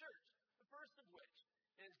plant a church. The first of which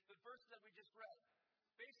is the verse that we just read.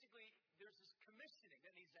 Basically, there's this commissioning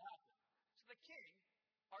that needs to happen. So the king,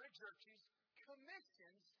 Artaxerxes,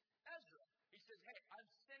 commissions Ezra. He says, hey, I'm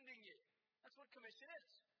sending you. That's what commission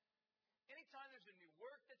is. Anytime there's a new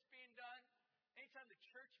work that's being done, anytime the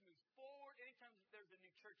church moves forward, anytime there's a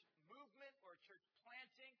new church movement or a church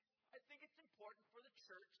planting, I think it's important for the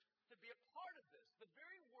church to be a part of this. The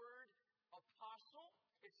very word apostle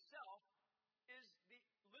itself is the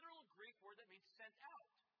literal Greek word that means sent out.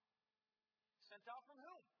 Sent out from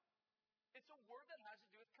whom? It's a word that has to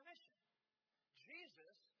do with commission.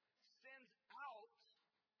 Jesus sends out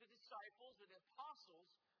the disciples or the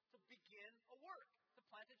apostles to begin a work, to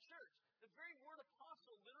plant a church. The very word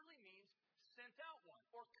apostle literally means sent out one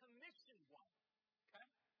or commissioned one. Okay?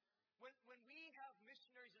 When we have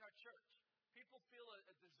missionaries in our church, people feel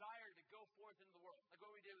a desire to go forth into the world, like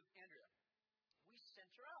what we did with Andrea. We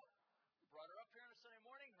sent her out. We brought her up here on a Sunday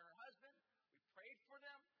morning, her and her husband. We prayed for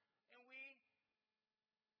them, and we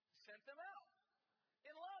sent them out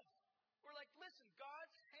in love. We're like, listen,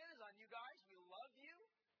 God's hand is on you guys. We love you.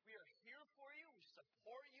 We are here for you. We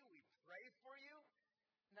support you. We pray for you.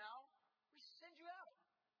 Now, we send you out.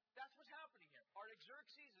 That's what's happening here.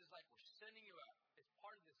 Artaxerxes is like, we're sending you out. It's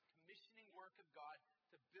part of this commissioning work of God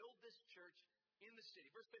to build this church in the city.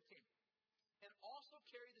 Verse 15. And also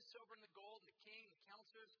carry the silver and the gold, the king, the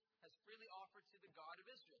counselors, has freely offered to the God of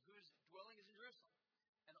Israel, whose dwelling is in Jerusalem.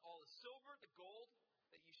 And all the silver, the gold,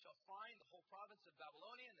 that you shall find, the whole province of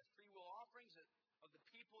Babylonia, and the freewill offerings of the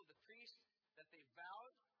people, of the priests, that they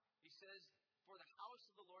vowed, he says, for the house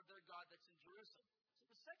of the Lord their God that's in Jerusalem.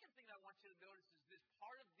 So the second thing I want you to notice is this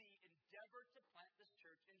part of the endeavor to plant this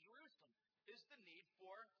church in Jerusalem is the need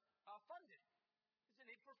for funding. It's a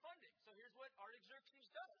need for funding. So here's what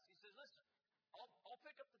Artaxerxes does. He says, listen, I'll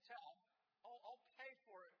pick up the tab. I'll pay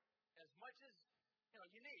for it as much as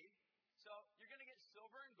you need. So you're going to get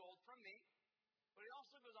silver and gold from me. But he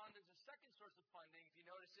also goes on, there's a second source of funding. If you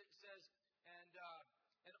notice it says,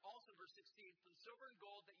 and also verse 16, for the silver and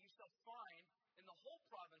gold that you shall find in the whole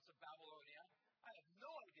province of Babylonia. I have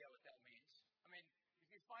no idea what that means. I mean, if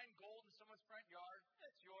you find gold in someone's front yard,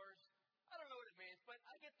 it's yours. I don't know what it means, but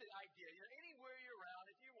I get the idea. Anywhere you're around,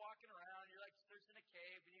 if you're walking around, you're like searching a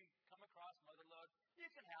cave and you come across mother lode, you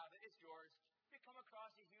can have it. It's yours. If you come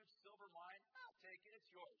across a huge silver mine, I'll take it. It's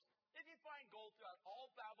yours. If you find gold throughout all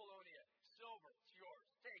Babylonia, silver, it's yours.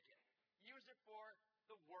 Take it. Use it for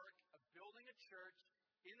the work of building a church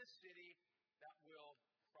in the city that will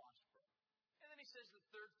prosper. And then he says the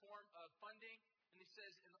third form of funding, and he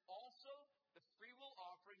says, and also the freewill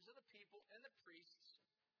offerings of the people and the priests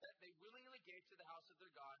that they willingly gave to the house of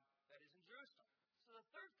their God that is in Jerusalem. So the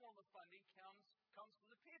third form of funding comes from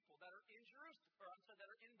the people that are in Jerusalem, that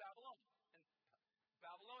are in Babylonia.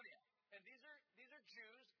 And these are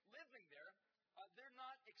Jews living there. They're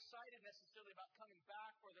not excited necessarily about coming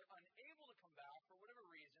back, or they're unable to come back for whatever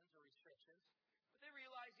reasons or restrictions. But they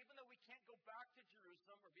realize even though we can't go back to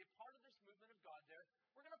Jerusalem or be a part of this movement of God there,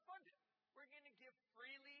 we're going to fund it. We're going to give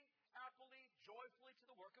freely, happily, joyfully to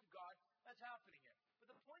the work of God that's happening here.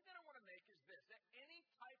 But the point that I want to make is this, that any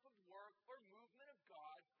type of work or movement of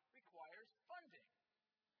God requires funding.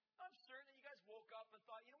 I'm certain that you guys woke up and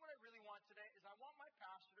thought, you know what I really want today is I want my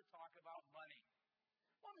pastor to talk about money.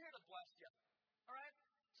 Well, I'm here to bless you. All right?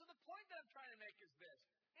 So the point that I'm trying to make is this.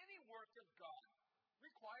 Any work of God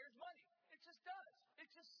requires money. It just does. It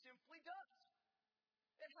just simply does.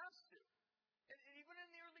 It has to. And even in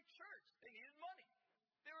the early church, they needed money.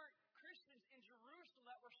 There were Christians in Jerusalem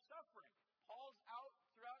that were suffering. Paul's out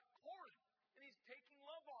throughout Corinth, and he's taking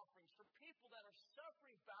love offerings for people that are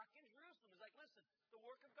suffering back in Jerusalem. He's like, listen, the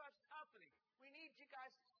work of God's happening. We need you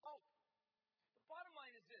guys to help. The bottom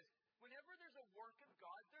line is this. Whenever there's a work of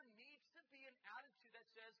God, there needs to be an attitude that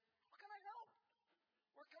says, how can I help?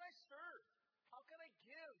 Where can I serve? How can I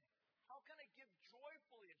give? How can I give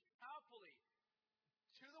joyfully and happily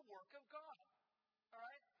to the work of God? All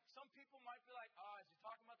right? Some people might be like, is he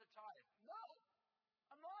talking about the tithe? No,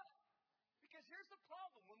 I'm not. Because here's the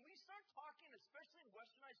problem. When we start talking, especially in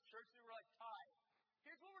Westernized church, we were like, tithe.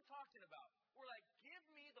 Here's what we're talking about. We're like, give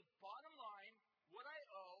me the bottom line, what I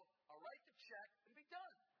owe, I'll write the check, and be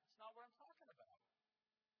done. That's not what I'm talking about.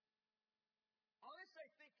 Honestly,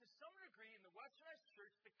 I think to some degree in the Westernized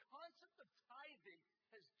church, the concept of tithing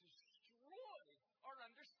has destroyed our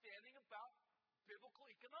understanding about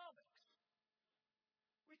biblical economics.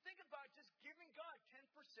 We think about just giving God 10%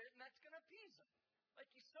 and that's going to appease him. Like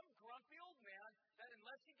he's some grumpy old man that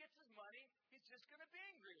unless he gets his money, he's just going to be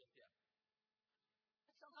angry with you.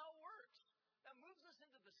 That's not how it works. That moves us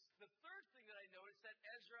into the third thing that I noticed that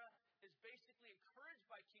Ezra is basically encouraged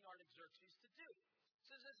by King Artaxerxes to do. It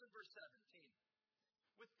says this in verse 17.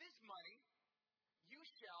 With this money, you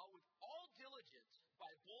shall, with all diligence,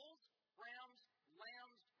 buy bulls, rams,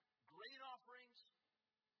 lambs, grain offerings,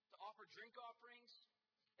 to offer drink offerings,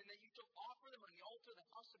 and that you shall offer them on the altar of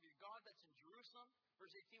the house of your God that's in Jerusalem.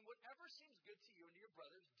 Verse 18, whatever seems good to you and to your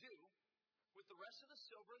brothers, do with the rest of the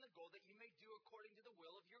silver and the gold that you may do according to the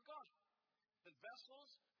will of your God. The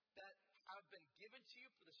vessels that have been given to you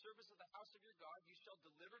for the service of the house of your God, you shall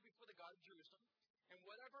deliver before the God of Jerusalem, and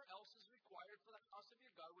whatever else is required for the house of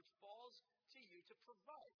your God, which falls to you to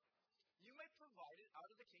provide. You may provide it out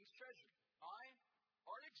of the king's treasury. I,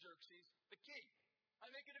 Artaxerxes, the king, I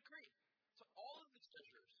make a decree to all of the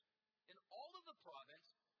treasurers in all of the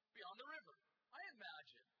province beyond the river. I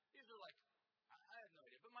imagine, these are like, I have no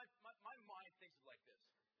idea, but my mind thinks of like this.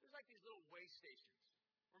 There's like these little way stations,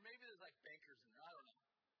 or maybe there's like bankers in there, I don't know.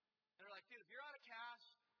 And they're like, dude, if you're out of cash,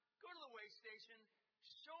 go to the way station,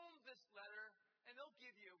 show them this letter, and they'll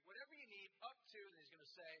give you whatever you need up to, and he's going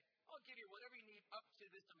to say, I'll give you whatever you need up to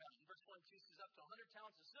this amount. And verse 22 says up to 100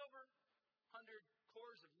 talents of silver, 100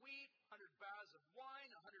 cores of wheat, 100 baths of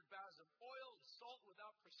wine, 100 baths of oil, and salt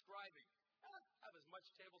without prescribing. Have as much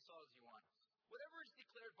table salt as you want. Whatever is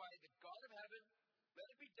declared by the God of heaven, let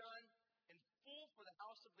it be done in full for the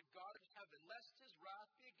house of the God of heaven, lest his wrath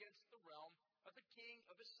be against the realm of the king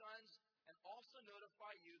of his sons, and also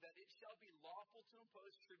notify you that it shall be lawful to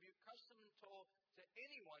impose tribute, custom, and toll to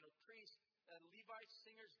anyone, a priest, Levites,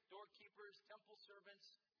 singers, doorkeepers, temple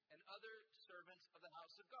servants, and other servants of the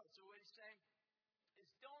house of God. So what he's saying is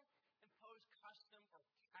don't impose custom or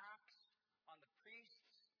tax on the priests.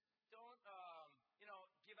 Don't,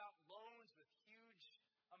 give out loans with huge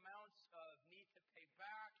amounts of need to pay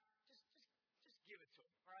back. Just give it to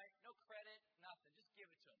them, all right? No credit, nothing. Just give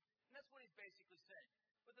it to them. And that's what he's basically saying.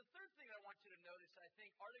 But the third thing I want you to notice, I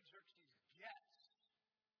think Artaxerxes gets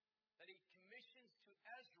that he commissions to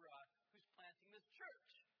Ezra, who's planting this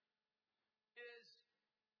church, is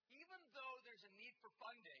even though there's a need for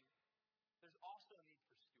funding, there's also a need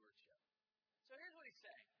for stewardship. So here's what he's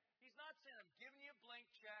saying. He's not saying, I'm giving you a blank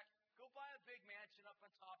check, go buy a big mansion up on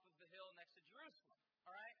top of the hill next to Jerusalem,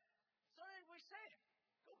 all right? So what he's saying,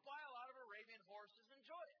 go buy a lot of Arabian horses and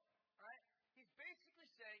enjoy it, all right? He's basically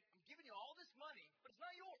saying, I'm giving you all this money, but it's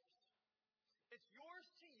not yours. It's yours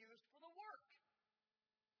to use for the work.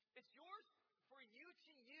 It's yours for you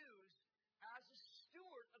to use as a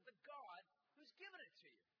steward of the God who's given it to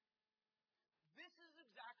you. This is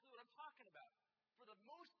exactly what I'm talking about. For the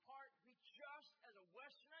most part, we just, as a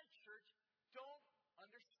Westernized church, don't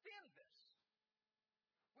understand this.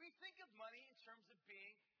 We think of money in terms of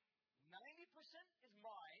being 90% is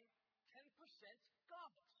mine, 10%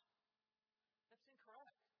 God's. That's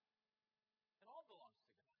incorrect. It all belongs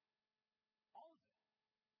to God. All of it.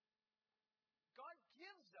 God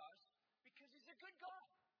gives us because he's a good God.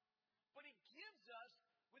 But he gives us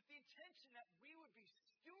with the intention that we would be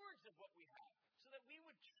stewards of what we have, so that we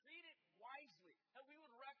would treat it wisely, that we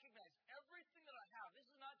would recognize everything that I have. This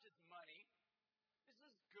is not just money. This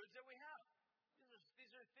is goods that we have.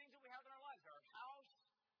 These are things that we have in our lives. Our house,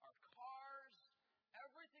 our cars,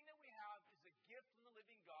 everything that we have is a gift from the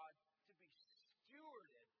living God to be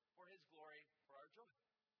stewarded for his glory, for our joy.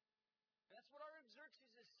 And that's what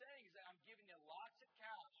Artaxerxes is saying, is that I'm giving you lots of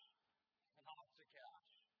cash. Lots of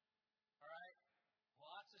cash. All right?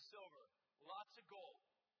 Lots of silver. Lots of gold.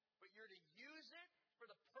 But you're to use it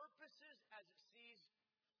for the purposes as it sees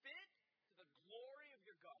fit to the glory of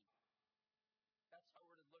your God. That's how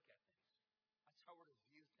we're to look at things. That's how we're to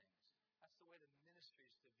view things. That's the way the ministry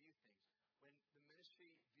is to view things. When the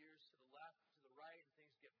ministry veers to the left, to the right, and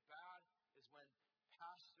things get bad, is when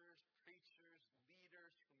pastors, preachers,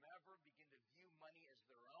 leaders, whomever begin to view money as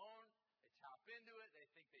their own. They tap into it. They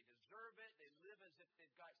think they deserve it. They live as if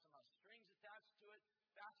they've got somehow strings attached to it.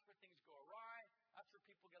 That's where things go awry. That's where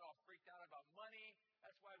people get all freaked out about money.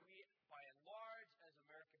 That's why we, by and large, as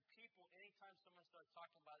American people, anytime someone starts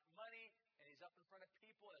talking about money and he's up in front of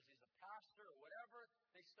people as he's a pastor or whatever,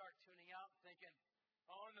 they start tuning out thinking,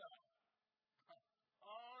 oh no,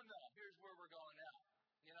 oh no, here's where we're going now.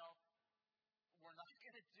 You know, we're not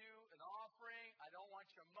going to do an offering. I don't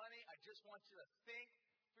want your money. I just want you to think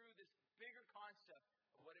through this bigger concept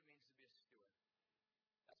of what it means to be a steward.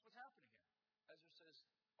 That's what's happening here. Ezra says,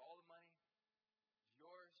 all the money is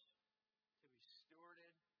yours to be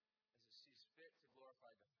stewarded as it sees fit to glorify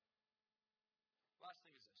God. Last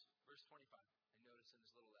thing is this, verse 25. I notice in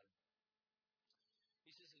this little letter. He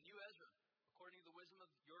says, and you, Ezra, according to the wisdom of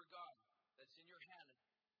your God that's in your hand,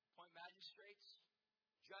 appoint magistrates,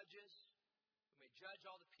 judges, who may judge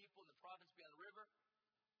all the people in the province beyond the river,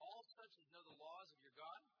 all such as know the laws of your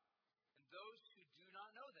God, and those who do not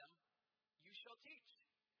know them, you shall teach.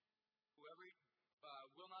 Whoever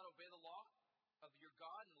will not obey the law of your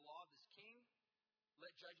God and the law of this king,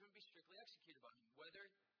 let judgment be strictly executed by him, whether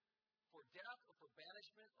for death or for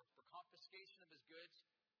banishment or for confiscation of his goods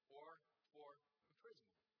or for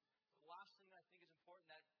imprisonment. The last thing that I think is important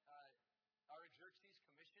that Artaxerxes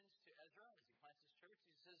commissions to Ezra as he plants his church,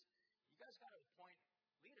 he says, you guys got to appoint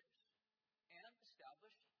leaders and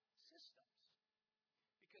establish systems.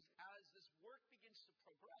 Because as this work begins to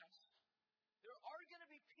progress, there are going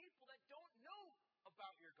to be people that don't know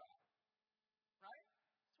about your God. Right?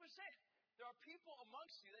 That's what I'm saying. There are people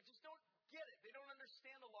amongst you that just don't get it. They don't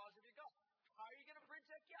understand the laws of your God. How are you going to bridge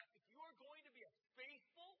that gap? If you are going to be a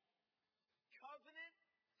faithful, covenant,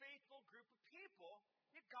 faithful group of people,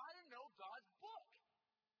 you've got to know God's book.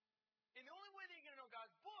 And the only way that you're going to know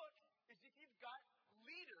God's book is if you've got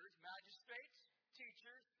leaders, magistrates,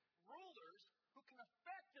 teachers, rulers, who can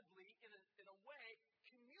effectively, in a way,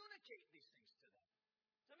 communicate these things to them.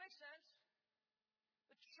 Does that make sense?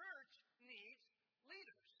 The church needs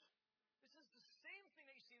leaders. This is the same thing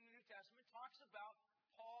that you see in the New Testament. It talks about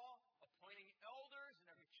Paul appointing elders in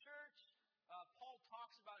every church. Paul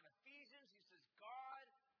talks about in Ephesians, he says, God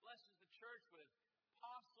blesses the church with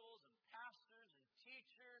apostles and pastors and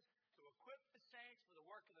teachers to equip the saints for the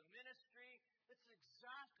work of the ministry. That's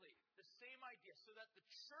exactly the same idea, so that the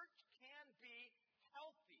church can be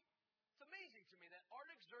healthy. It's amazing to me that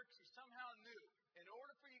Artaxerxes somehow knew, in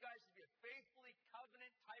order for you guys to be a faithfully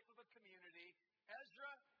covenant type of a community,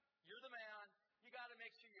 Ezra, you're the man. You got to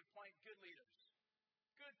make sure you appoint good leaders.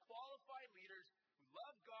 Good, qualified leaders who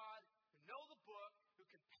love God, who know the book, who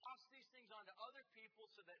can pass these things on to other people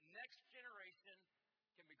so that next generation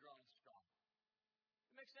can be growing strong.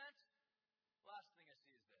 That makes sense? Last thing I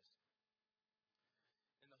see is this.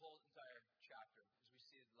 In the whole entire chapter, as we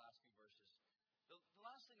see in the last few verses. The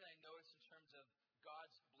last thing that I notice in terms of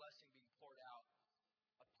God's blessing being poured out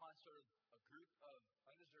upon sort of a group of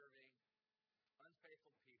undeserving,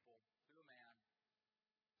 unfaithful people through a man,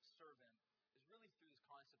 servant, is really through this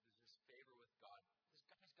concept of this favor with God. This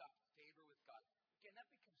guy's got favor with God. Again, that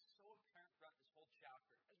becomes so apparent throughout this whole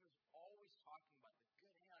chapter. Ezra's always talking about the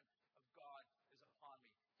good hand of God is upon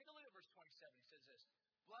me. Take a look at verse 27. He says this,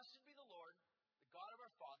 blessed be the Lord, the God of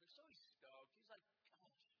our father. So he's stoked. He's like,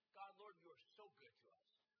 gosh, God, Lord, you are so good to us.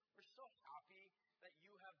 We're so happy that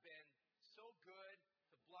you have been so good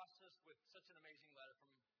to bless us with such an amazing letter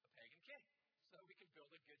from a pagan king, so that we can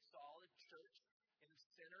build a good, solid church in the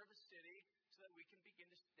center of a city, so that we can begin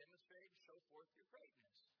to demonstrate and show forth your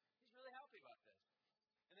greatness. He's really happy about this.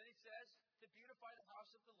 And then he says, to beautify the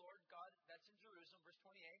house of the Lord God, that's in Jerusalem, verse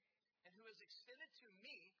 28, and who has extended to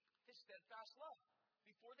me his steadfast love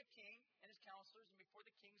before the king and his counselors and before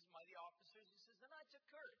the king's mighty officers. He says, then I took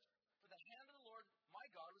courage, for the hand of the Lord my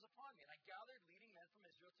God was upon me, and I gathered leading men from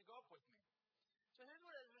Israel to go up with me. So here's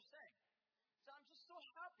what Ezra's saying. So I'm just so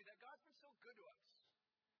happy that God's been so good to us.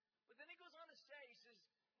 But then he goes on to say, he says,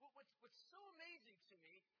 what's so amazing to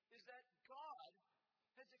me is that God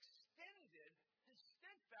has extended his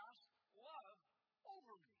steadfast love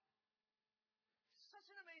over me. Such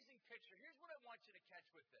an amazing picture. Here's what I want you to catch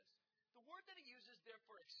with this. The word that he uses there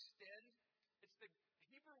for extend It's the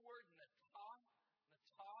Hebrew word natah,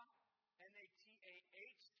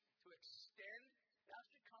 N-A-T-A-H, to extend. It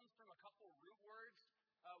actually comes from a couple root words,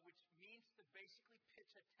 which means to basically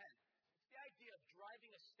pitch a tent. It's the idea of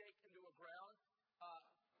driving a stake into a ground,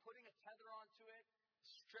 putting a tether onto it,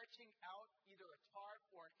 stretching out either a tarp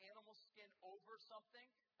or an animal skin over something.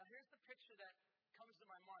 Now here's the picture that comes to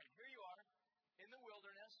my mind. Here you are in the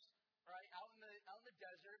wilderness, right, out in the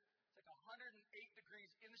desert. It's like 108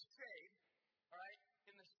 degrees in the shade, all right?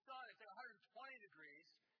 In the sun, it's like 120 degrees.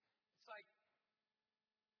 It's like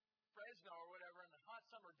Fresno or whatever on a hot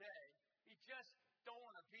summer day. You just don't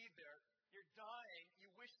want to be there. You're dying. You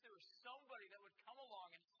wish there was somebody that would come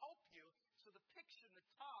along and help you. So the picture in the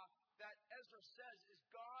top that Ezra says is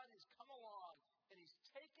God has come along and he's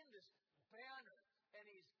taken this banner and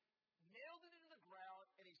he's nailed it into the ground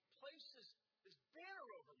and he's placed this banner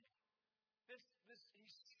over me. He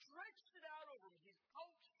stretched it out over me. He's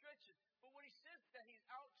outstretched it. But when he says that he's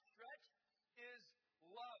outstretched is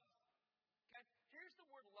love. Okay? Here's the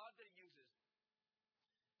word love that he uses.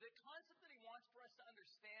 The concept that he wants for us to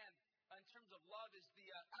understand in terms of love is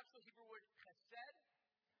the actual Hebrew word chesed,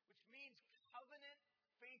 which means covenant,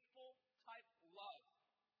 faithful type love.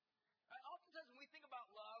 Oftentimes when we think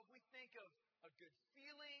about love, we think of a good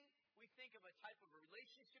feeling. We think of a type of a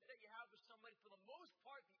relationship that you have with somebody. For the most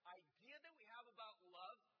part, the idea that we have about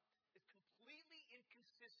love is completely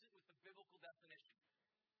inconsistent with the biblical definition.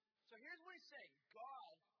 So here's what he's saying.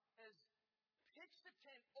 God has pitched a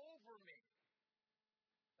tent over me.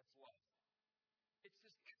 That's love. It's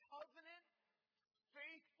this covenant,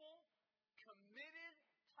 faithful, committed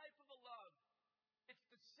type of a love. It's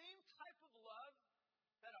the same type of love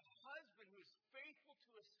that a husband who is faithful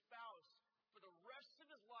to a spouse for the rest of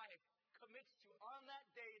his life commits to on that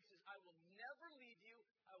day and says, I will never leave you,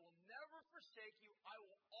 I will never forsake you, I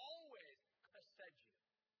will always chesed you.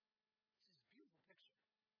 This is a beautiful picture.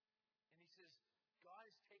 And he says, God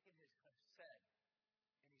has taken his chesed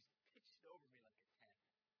and he's pitched it over me like a tent.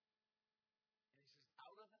 And he says,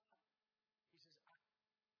 out of it, he says,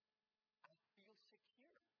 I feel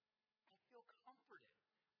secure. I feel comforted.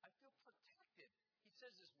 I feel protected. He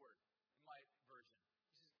says this word in my version. He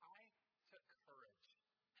says, I took courage.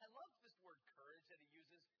 I love this word courage that he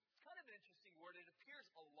uses. It's kind of an interesting word. It appears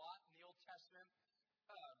a lot in the Old Testament.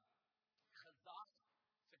 Chazak.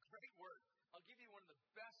 It's a great word. I'll give you one of the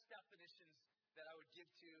best definitions that I would give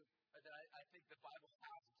to, that I think the Bible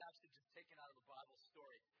has. It's actually just taken out of the Bible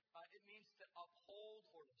story. It means to uphold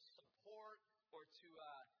or to support or to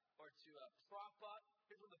prop up.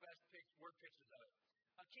 Here's one of the best word pictures of it.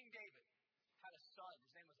 King David had a son.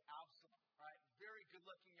 His name was Absalom. Right? Very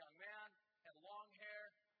good-looking young man, had long hair.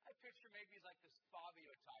 I picture maybe he's like this Fabio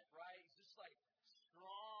type, right? He's just like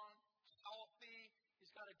strong, healthy. He's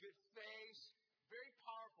got a good face, very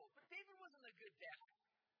powerful. But David wasn't a good dad.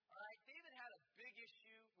 All right? David had a big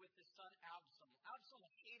issue with his son Absalom. Absalom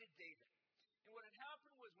hated David. And what had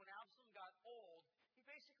happened was when Absalom got old, he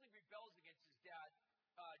basically rebels against his dad,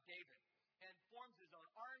 David, and forms his own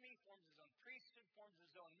army, forms his own priesthood, forms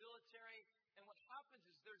his own military. And what happens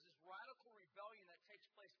is there's this radical rebellion that takes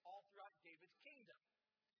place all throughout David's kingdom.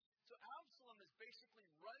 So Absalom is basically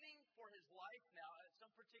running for his life now at some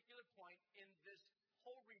particular point in this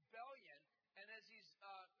whole rebellion. And as he's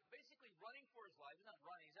basically running for his life, he's not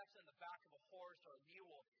running, he's actually on the back of a horse or a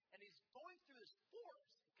mule, and he's going through this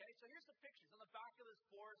forest, okay? So here's the picture. He's on the back of this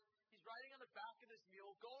forest, he's riding on the back of this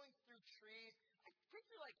mule, going through trees. I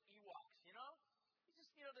picture like Ewoks, you know? He's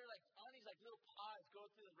just, they're like on these like little pods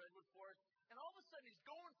going through the redwood forest, and all of a sudden he's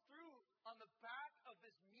going through on the back of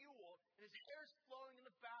this mule, and his hair's flowing in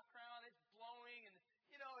the background, it's blowing, and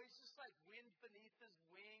he's just like wind beneath his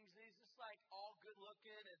wings, and he's just like all good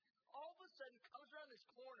looking, and all of a sudden comes around this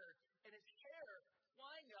corner, and his hair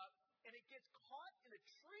flying up, and it gets caught in a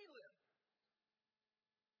tree limb.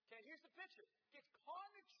 Okay, here's the picture. Gets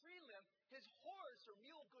caught in a tree limb, his horse or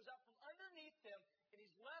mule goes out from underneath him, and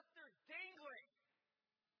he's left there dangling.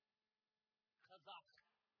 Chazak.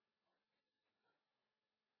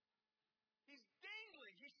 He's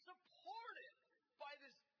dangling. He's supported by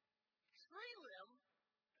this tree limb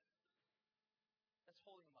that's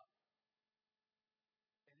holding him up.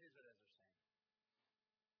 And here's what Ezra's saying.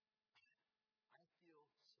 I feel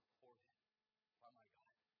supported by my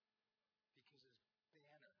God because his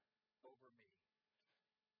banner over me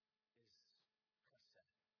is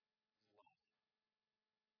chesed, is love.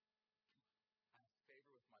 I'm in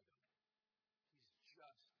favor with my God. He's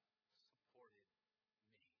just supported me.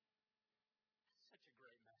 It's such a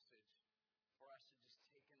great message for us to just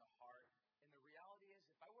take in the heart. And the reality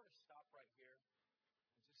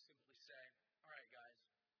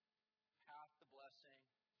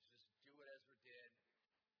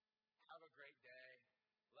great day.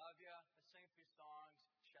 Love ya. Let's sing a few songs.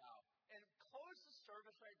 Ciao. And close the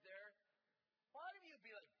service right there. A lot of you would be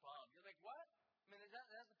like bummed. You're like, what? I mean, that's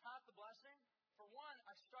the path to blessing? For one,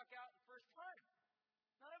 I struck out the first time.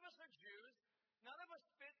 None of us are Jews. None of us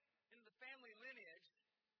fit into the family lineage.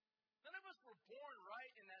 None of us were born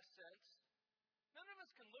right in that sense. None of us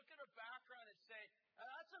can look at our background and say,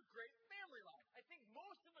 that's a great family life. I think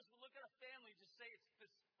most of us would look at a family and just say it's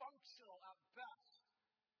dysfunctional at best.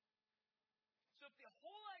 So if the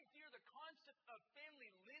whole idea, the concept of family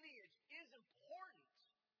lineage is important,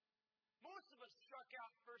 most of us struck out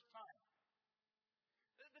first time.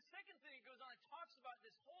 The second thing he goes on and talks about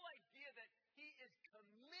this whole idea that he is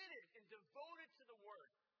committed and devoted to the Word.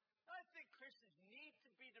 Now, I think Christians need to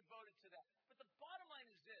be devoted to that. But the bottom line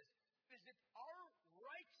is this, is if our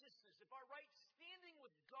righteousness, if our right standing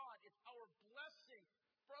with God, if our blessing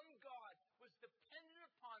from God was dependent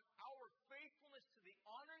upon our faithfulness to the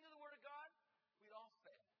honoring of the Word of God, we'd all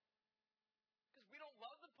fail. Because we don't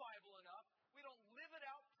love the Bible enough. We don't live it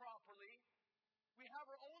out properly. We have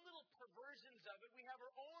our own little perversions of it. We have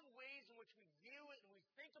our own ways in which we view it and we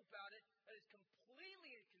think about it that is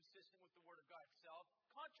completely inconsistent with the Word of God itself,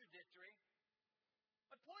 contradictory.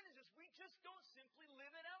 My point is this, we just don't simply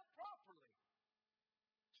live it out properly.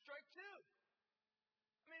 Strike two.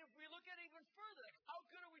 I mean, if we look at it even further, how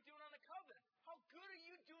good are we doing on the covenant? How good are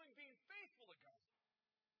you doing being faithful to God?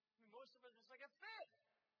 I mean, most of us are just like, I fail.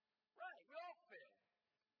 Right, we all fail.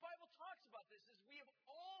 The Bible talks about this as we have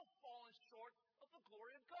all fallen short of the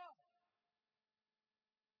glory of God.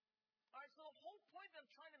 All right, so the whole point that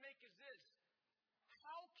I'm trying to make is this.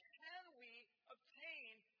 How can we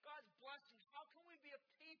obtain God's blessing? How can we be a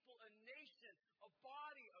people, a nation, a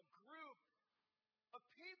body, a group of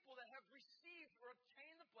people that have received or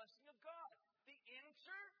obtained the blessing of God? The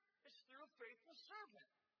answer is through a faithful servant.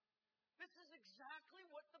 This is exactly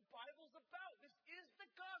what the Bible's about. This is the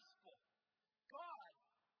gospel. God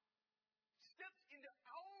steps into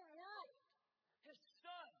our world. His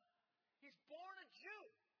son. He's born a Jew.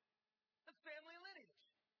 That's family lineage.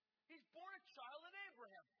 He's born a child of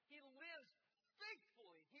Abraham. He lives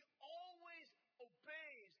faithfully. He always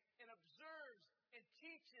obeys and observes and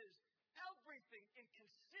teaches everything in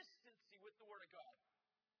consistency with the Word of God.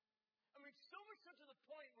 I mean, so much so to the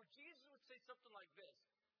point where Jesus would say something like this.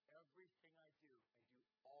 Everything I do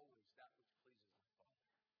always that which pleases my Father.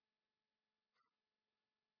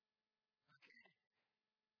 Okay.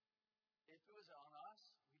 If it was on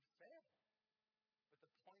us, we'd fail. But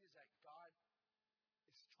the point is that God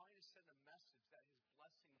is trying to send a message that His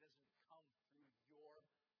blessing doesn't come through your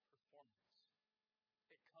performance.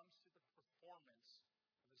 It comes through the performance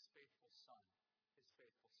of His faithful Son, His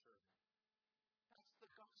faithful servant. That's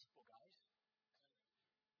the gospel, guys.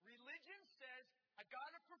 Religion says, I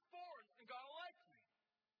gotta perform and God will like me.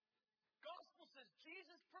 Gospel says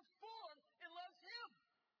Jesus performed and loves Him.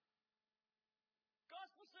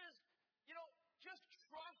 Gospel says, just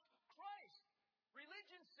trust Christ.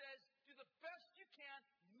 Religion says, do the best you can,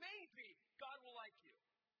 maybe God will like you.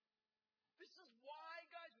 This is why,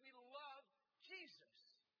 guys, we love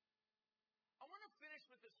Jesus. I want to finish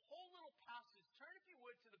with this whole little passage. Turn, if you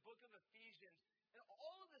would, to the book of Ephesians. And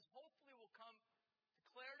all of this hopefully will come to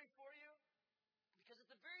clarity for you. Because at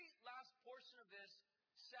the very last portion of this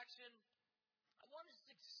section, I want us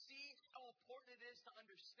to see how important it is to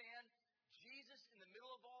understand Jesus in the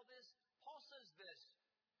middle of all this. Paul says this.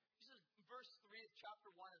 He says, verse 3 of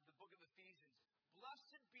chapter 1 of the book of Ephesians,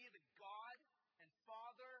 Blessed be the God and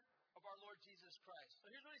Father of our Lord Jesus Christ.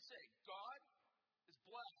 So here's what he's saying. God is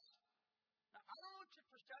blessed. Now, I don't know what your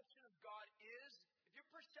perception of God is. If your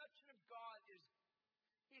perception of God is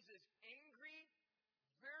He's this angry,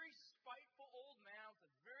 very spiteful old man with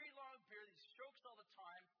a very long beard, he strokes all the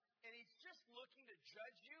time, and he's just looking to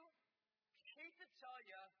judge you, I hate to tell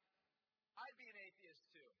you, I'd be an atheist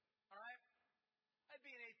too. All right? I'd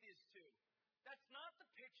be an atheist too. That's not the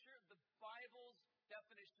picture of the Bible's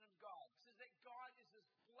definition of God. It says that God is this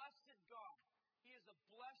blessed God. He is a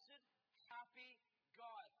blessed, happy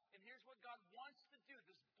God. And here's what God wants to do,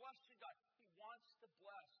 this blessed God. He wants to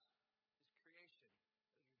bless His creation that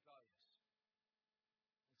is rebellious.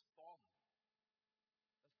 It's fallen.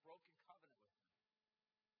 That's broken covenant with Him.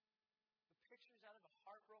 The picture is out of a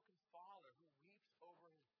heartbroken father who weeps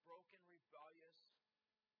over his broken, rebellious,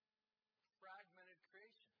 fragmented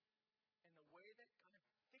creation. And the way that God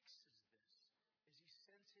fixes this is He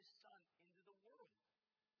sends His Son into the world.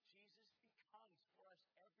 Jesus becomes for us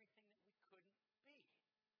everything that we couldn't be.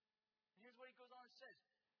 And here's what He goes on and says.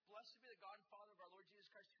 Blessed be the God and Father of our Lord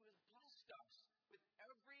Jesus Christ, who has blessed us with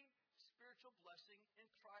every spiritual blessing in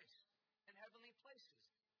Christ and heavenly places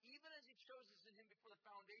even as he chose us in him before the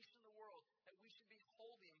foundation of the world, that we should be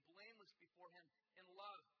holy and blameless before him in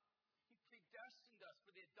love. He predestined us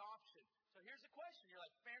for the adoption. So here's the question. You're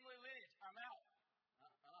like, family lineage, I'm out.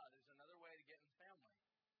 There's another way to get in the family.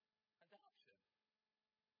 Adoption.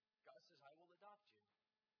 God says, I will adopt you.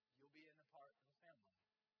 You'll be in a part of the family.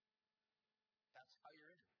 That's how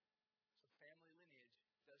you're in. So family lineage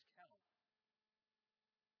does count.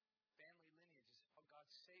 Family lineage is how God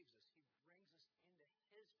saves us. He brings us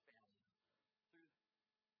into his family through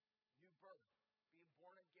new birth, being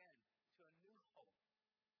born again to a new hope,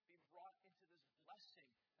 being brought into this blessing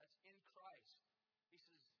that's in Christ. He says,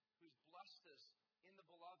 who's blessed us in the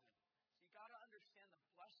beloved. So you got to understand the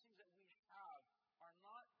blessings that we have are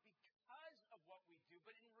not because of what we do,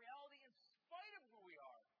 but in reality, in spite of who we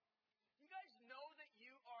are. Do you guys know that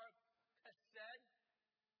you are chesed?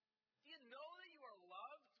 Do you know that you are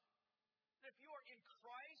loved? That if you are in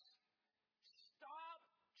Christ, stop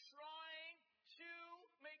trying to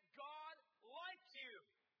make God like you.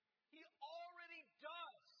 He already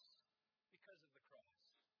does because of the cross.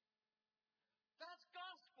 That's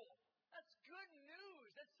gospel. That's good news.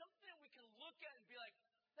 That's something that we can look at and be like,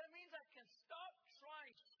 that means I can stop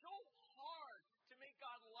trying so hard to make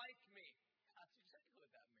God like me. That's exactly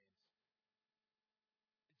what that means.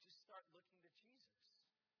 And just start looking to Jesus,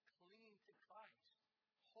 clinging to Christ,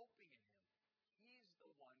 hoping in him. He's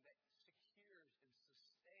the one that secures and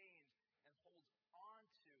sustains and holds on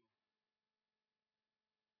to this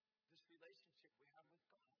relationship we have with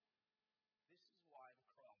God. This is why the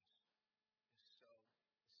cross is so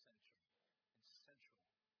essential and central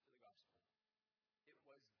to the gospel. It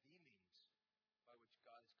was the means by which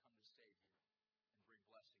God has come to save you and bring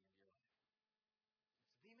blessing into your life. It's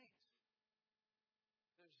the means.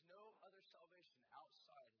 There's no other salvation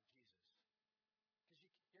outside of Jesus.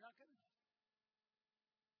 Because you're not good enough.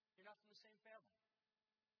 You're not from the same family.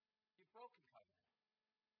 You've broken covenant.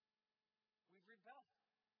 We've rebelled.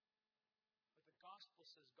 But the gospel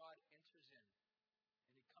says God enters in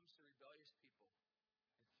and he comes to rebellious people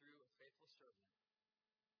and through a faithful servant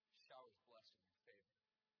showers blessing and favor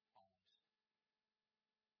upon us.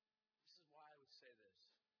 This is why I would say this.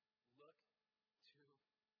 Look to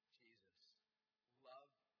Jesus.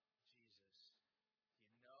 Love Jesus.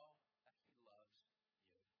 You know that he loves you.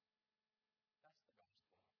 That's the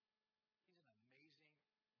gospel. He's an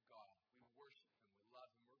amazing God. We worship him. We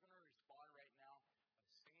love him. We're going to respond right now by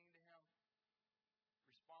singing to him.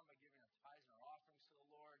 Respond by giving our tithes and our offerings to the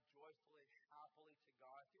Lord, joyfully, happily to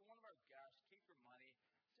God. If you're one of our guests, keep your money.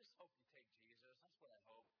 Just hope you take Jesus. That's what I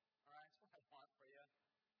hope. All right? That's what I want for you.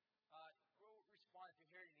 We'll respond. If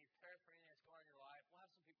you're here, you need prayer for anything that's going on in your life. We'll have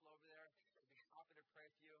some people over there who'll be happy to pray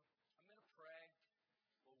for you. I'm going to pray.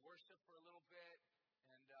 We'll worship for a little bit,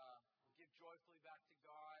 and we'll give joyfully back to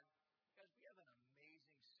God. Guys, we have an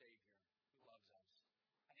amazing Savior who loves us.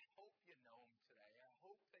 I hope you know him today. I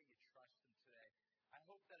hope that you trust him today. I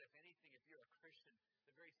hope that if anything, if you're a Christian,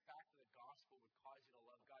 the very fact of the gospel would cause you to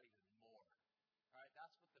love God even more. All right,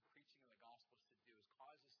 that's what the preaching of the gospel should do, is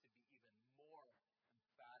cause us to be even more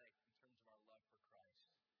emphatic in terms of our love for Christ.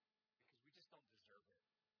 Because we just don't deserve it.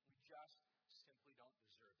 We just simply don't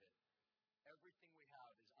deserve it. Everything we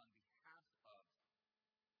have is on behalf of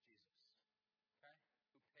Jesus, okay,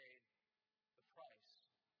 who paid the price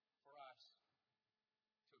for us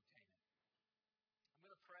to obtain it. I'm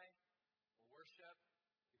going to pray. We'll worship.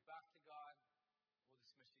 Get back to God. We'll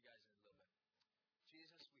dismiss you guys in a little bit.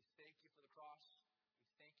 Jesus, we thank you for the cross.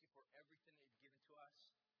 We thank you for everything that you've given to us,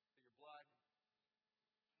 for your blood.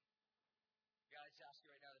 God, I just ask you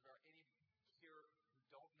right now, if there are any here who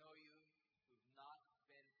don't know you, who've not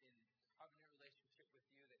been in covenant relationship with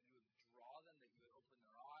you, that you would draw them, that you would open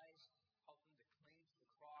their eyes, help them to cling to the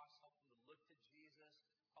cross, help them to look to Jesus,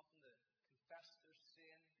 help them to confess their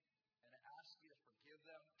sin, and to ask you to forgive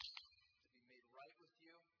them, to be made right with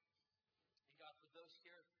you. And God, for those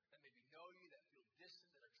here that maybe know you, that feel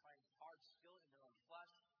distant, that are trying hard still in their own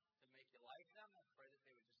flesh to make you like them, I pray that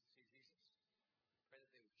they would just see Jesus. I pray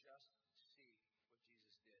that they would just see what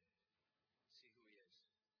Jesus did, see who he is.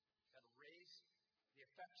 God, raise the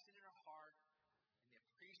affection in our heart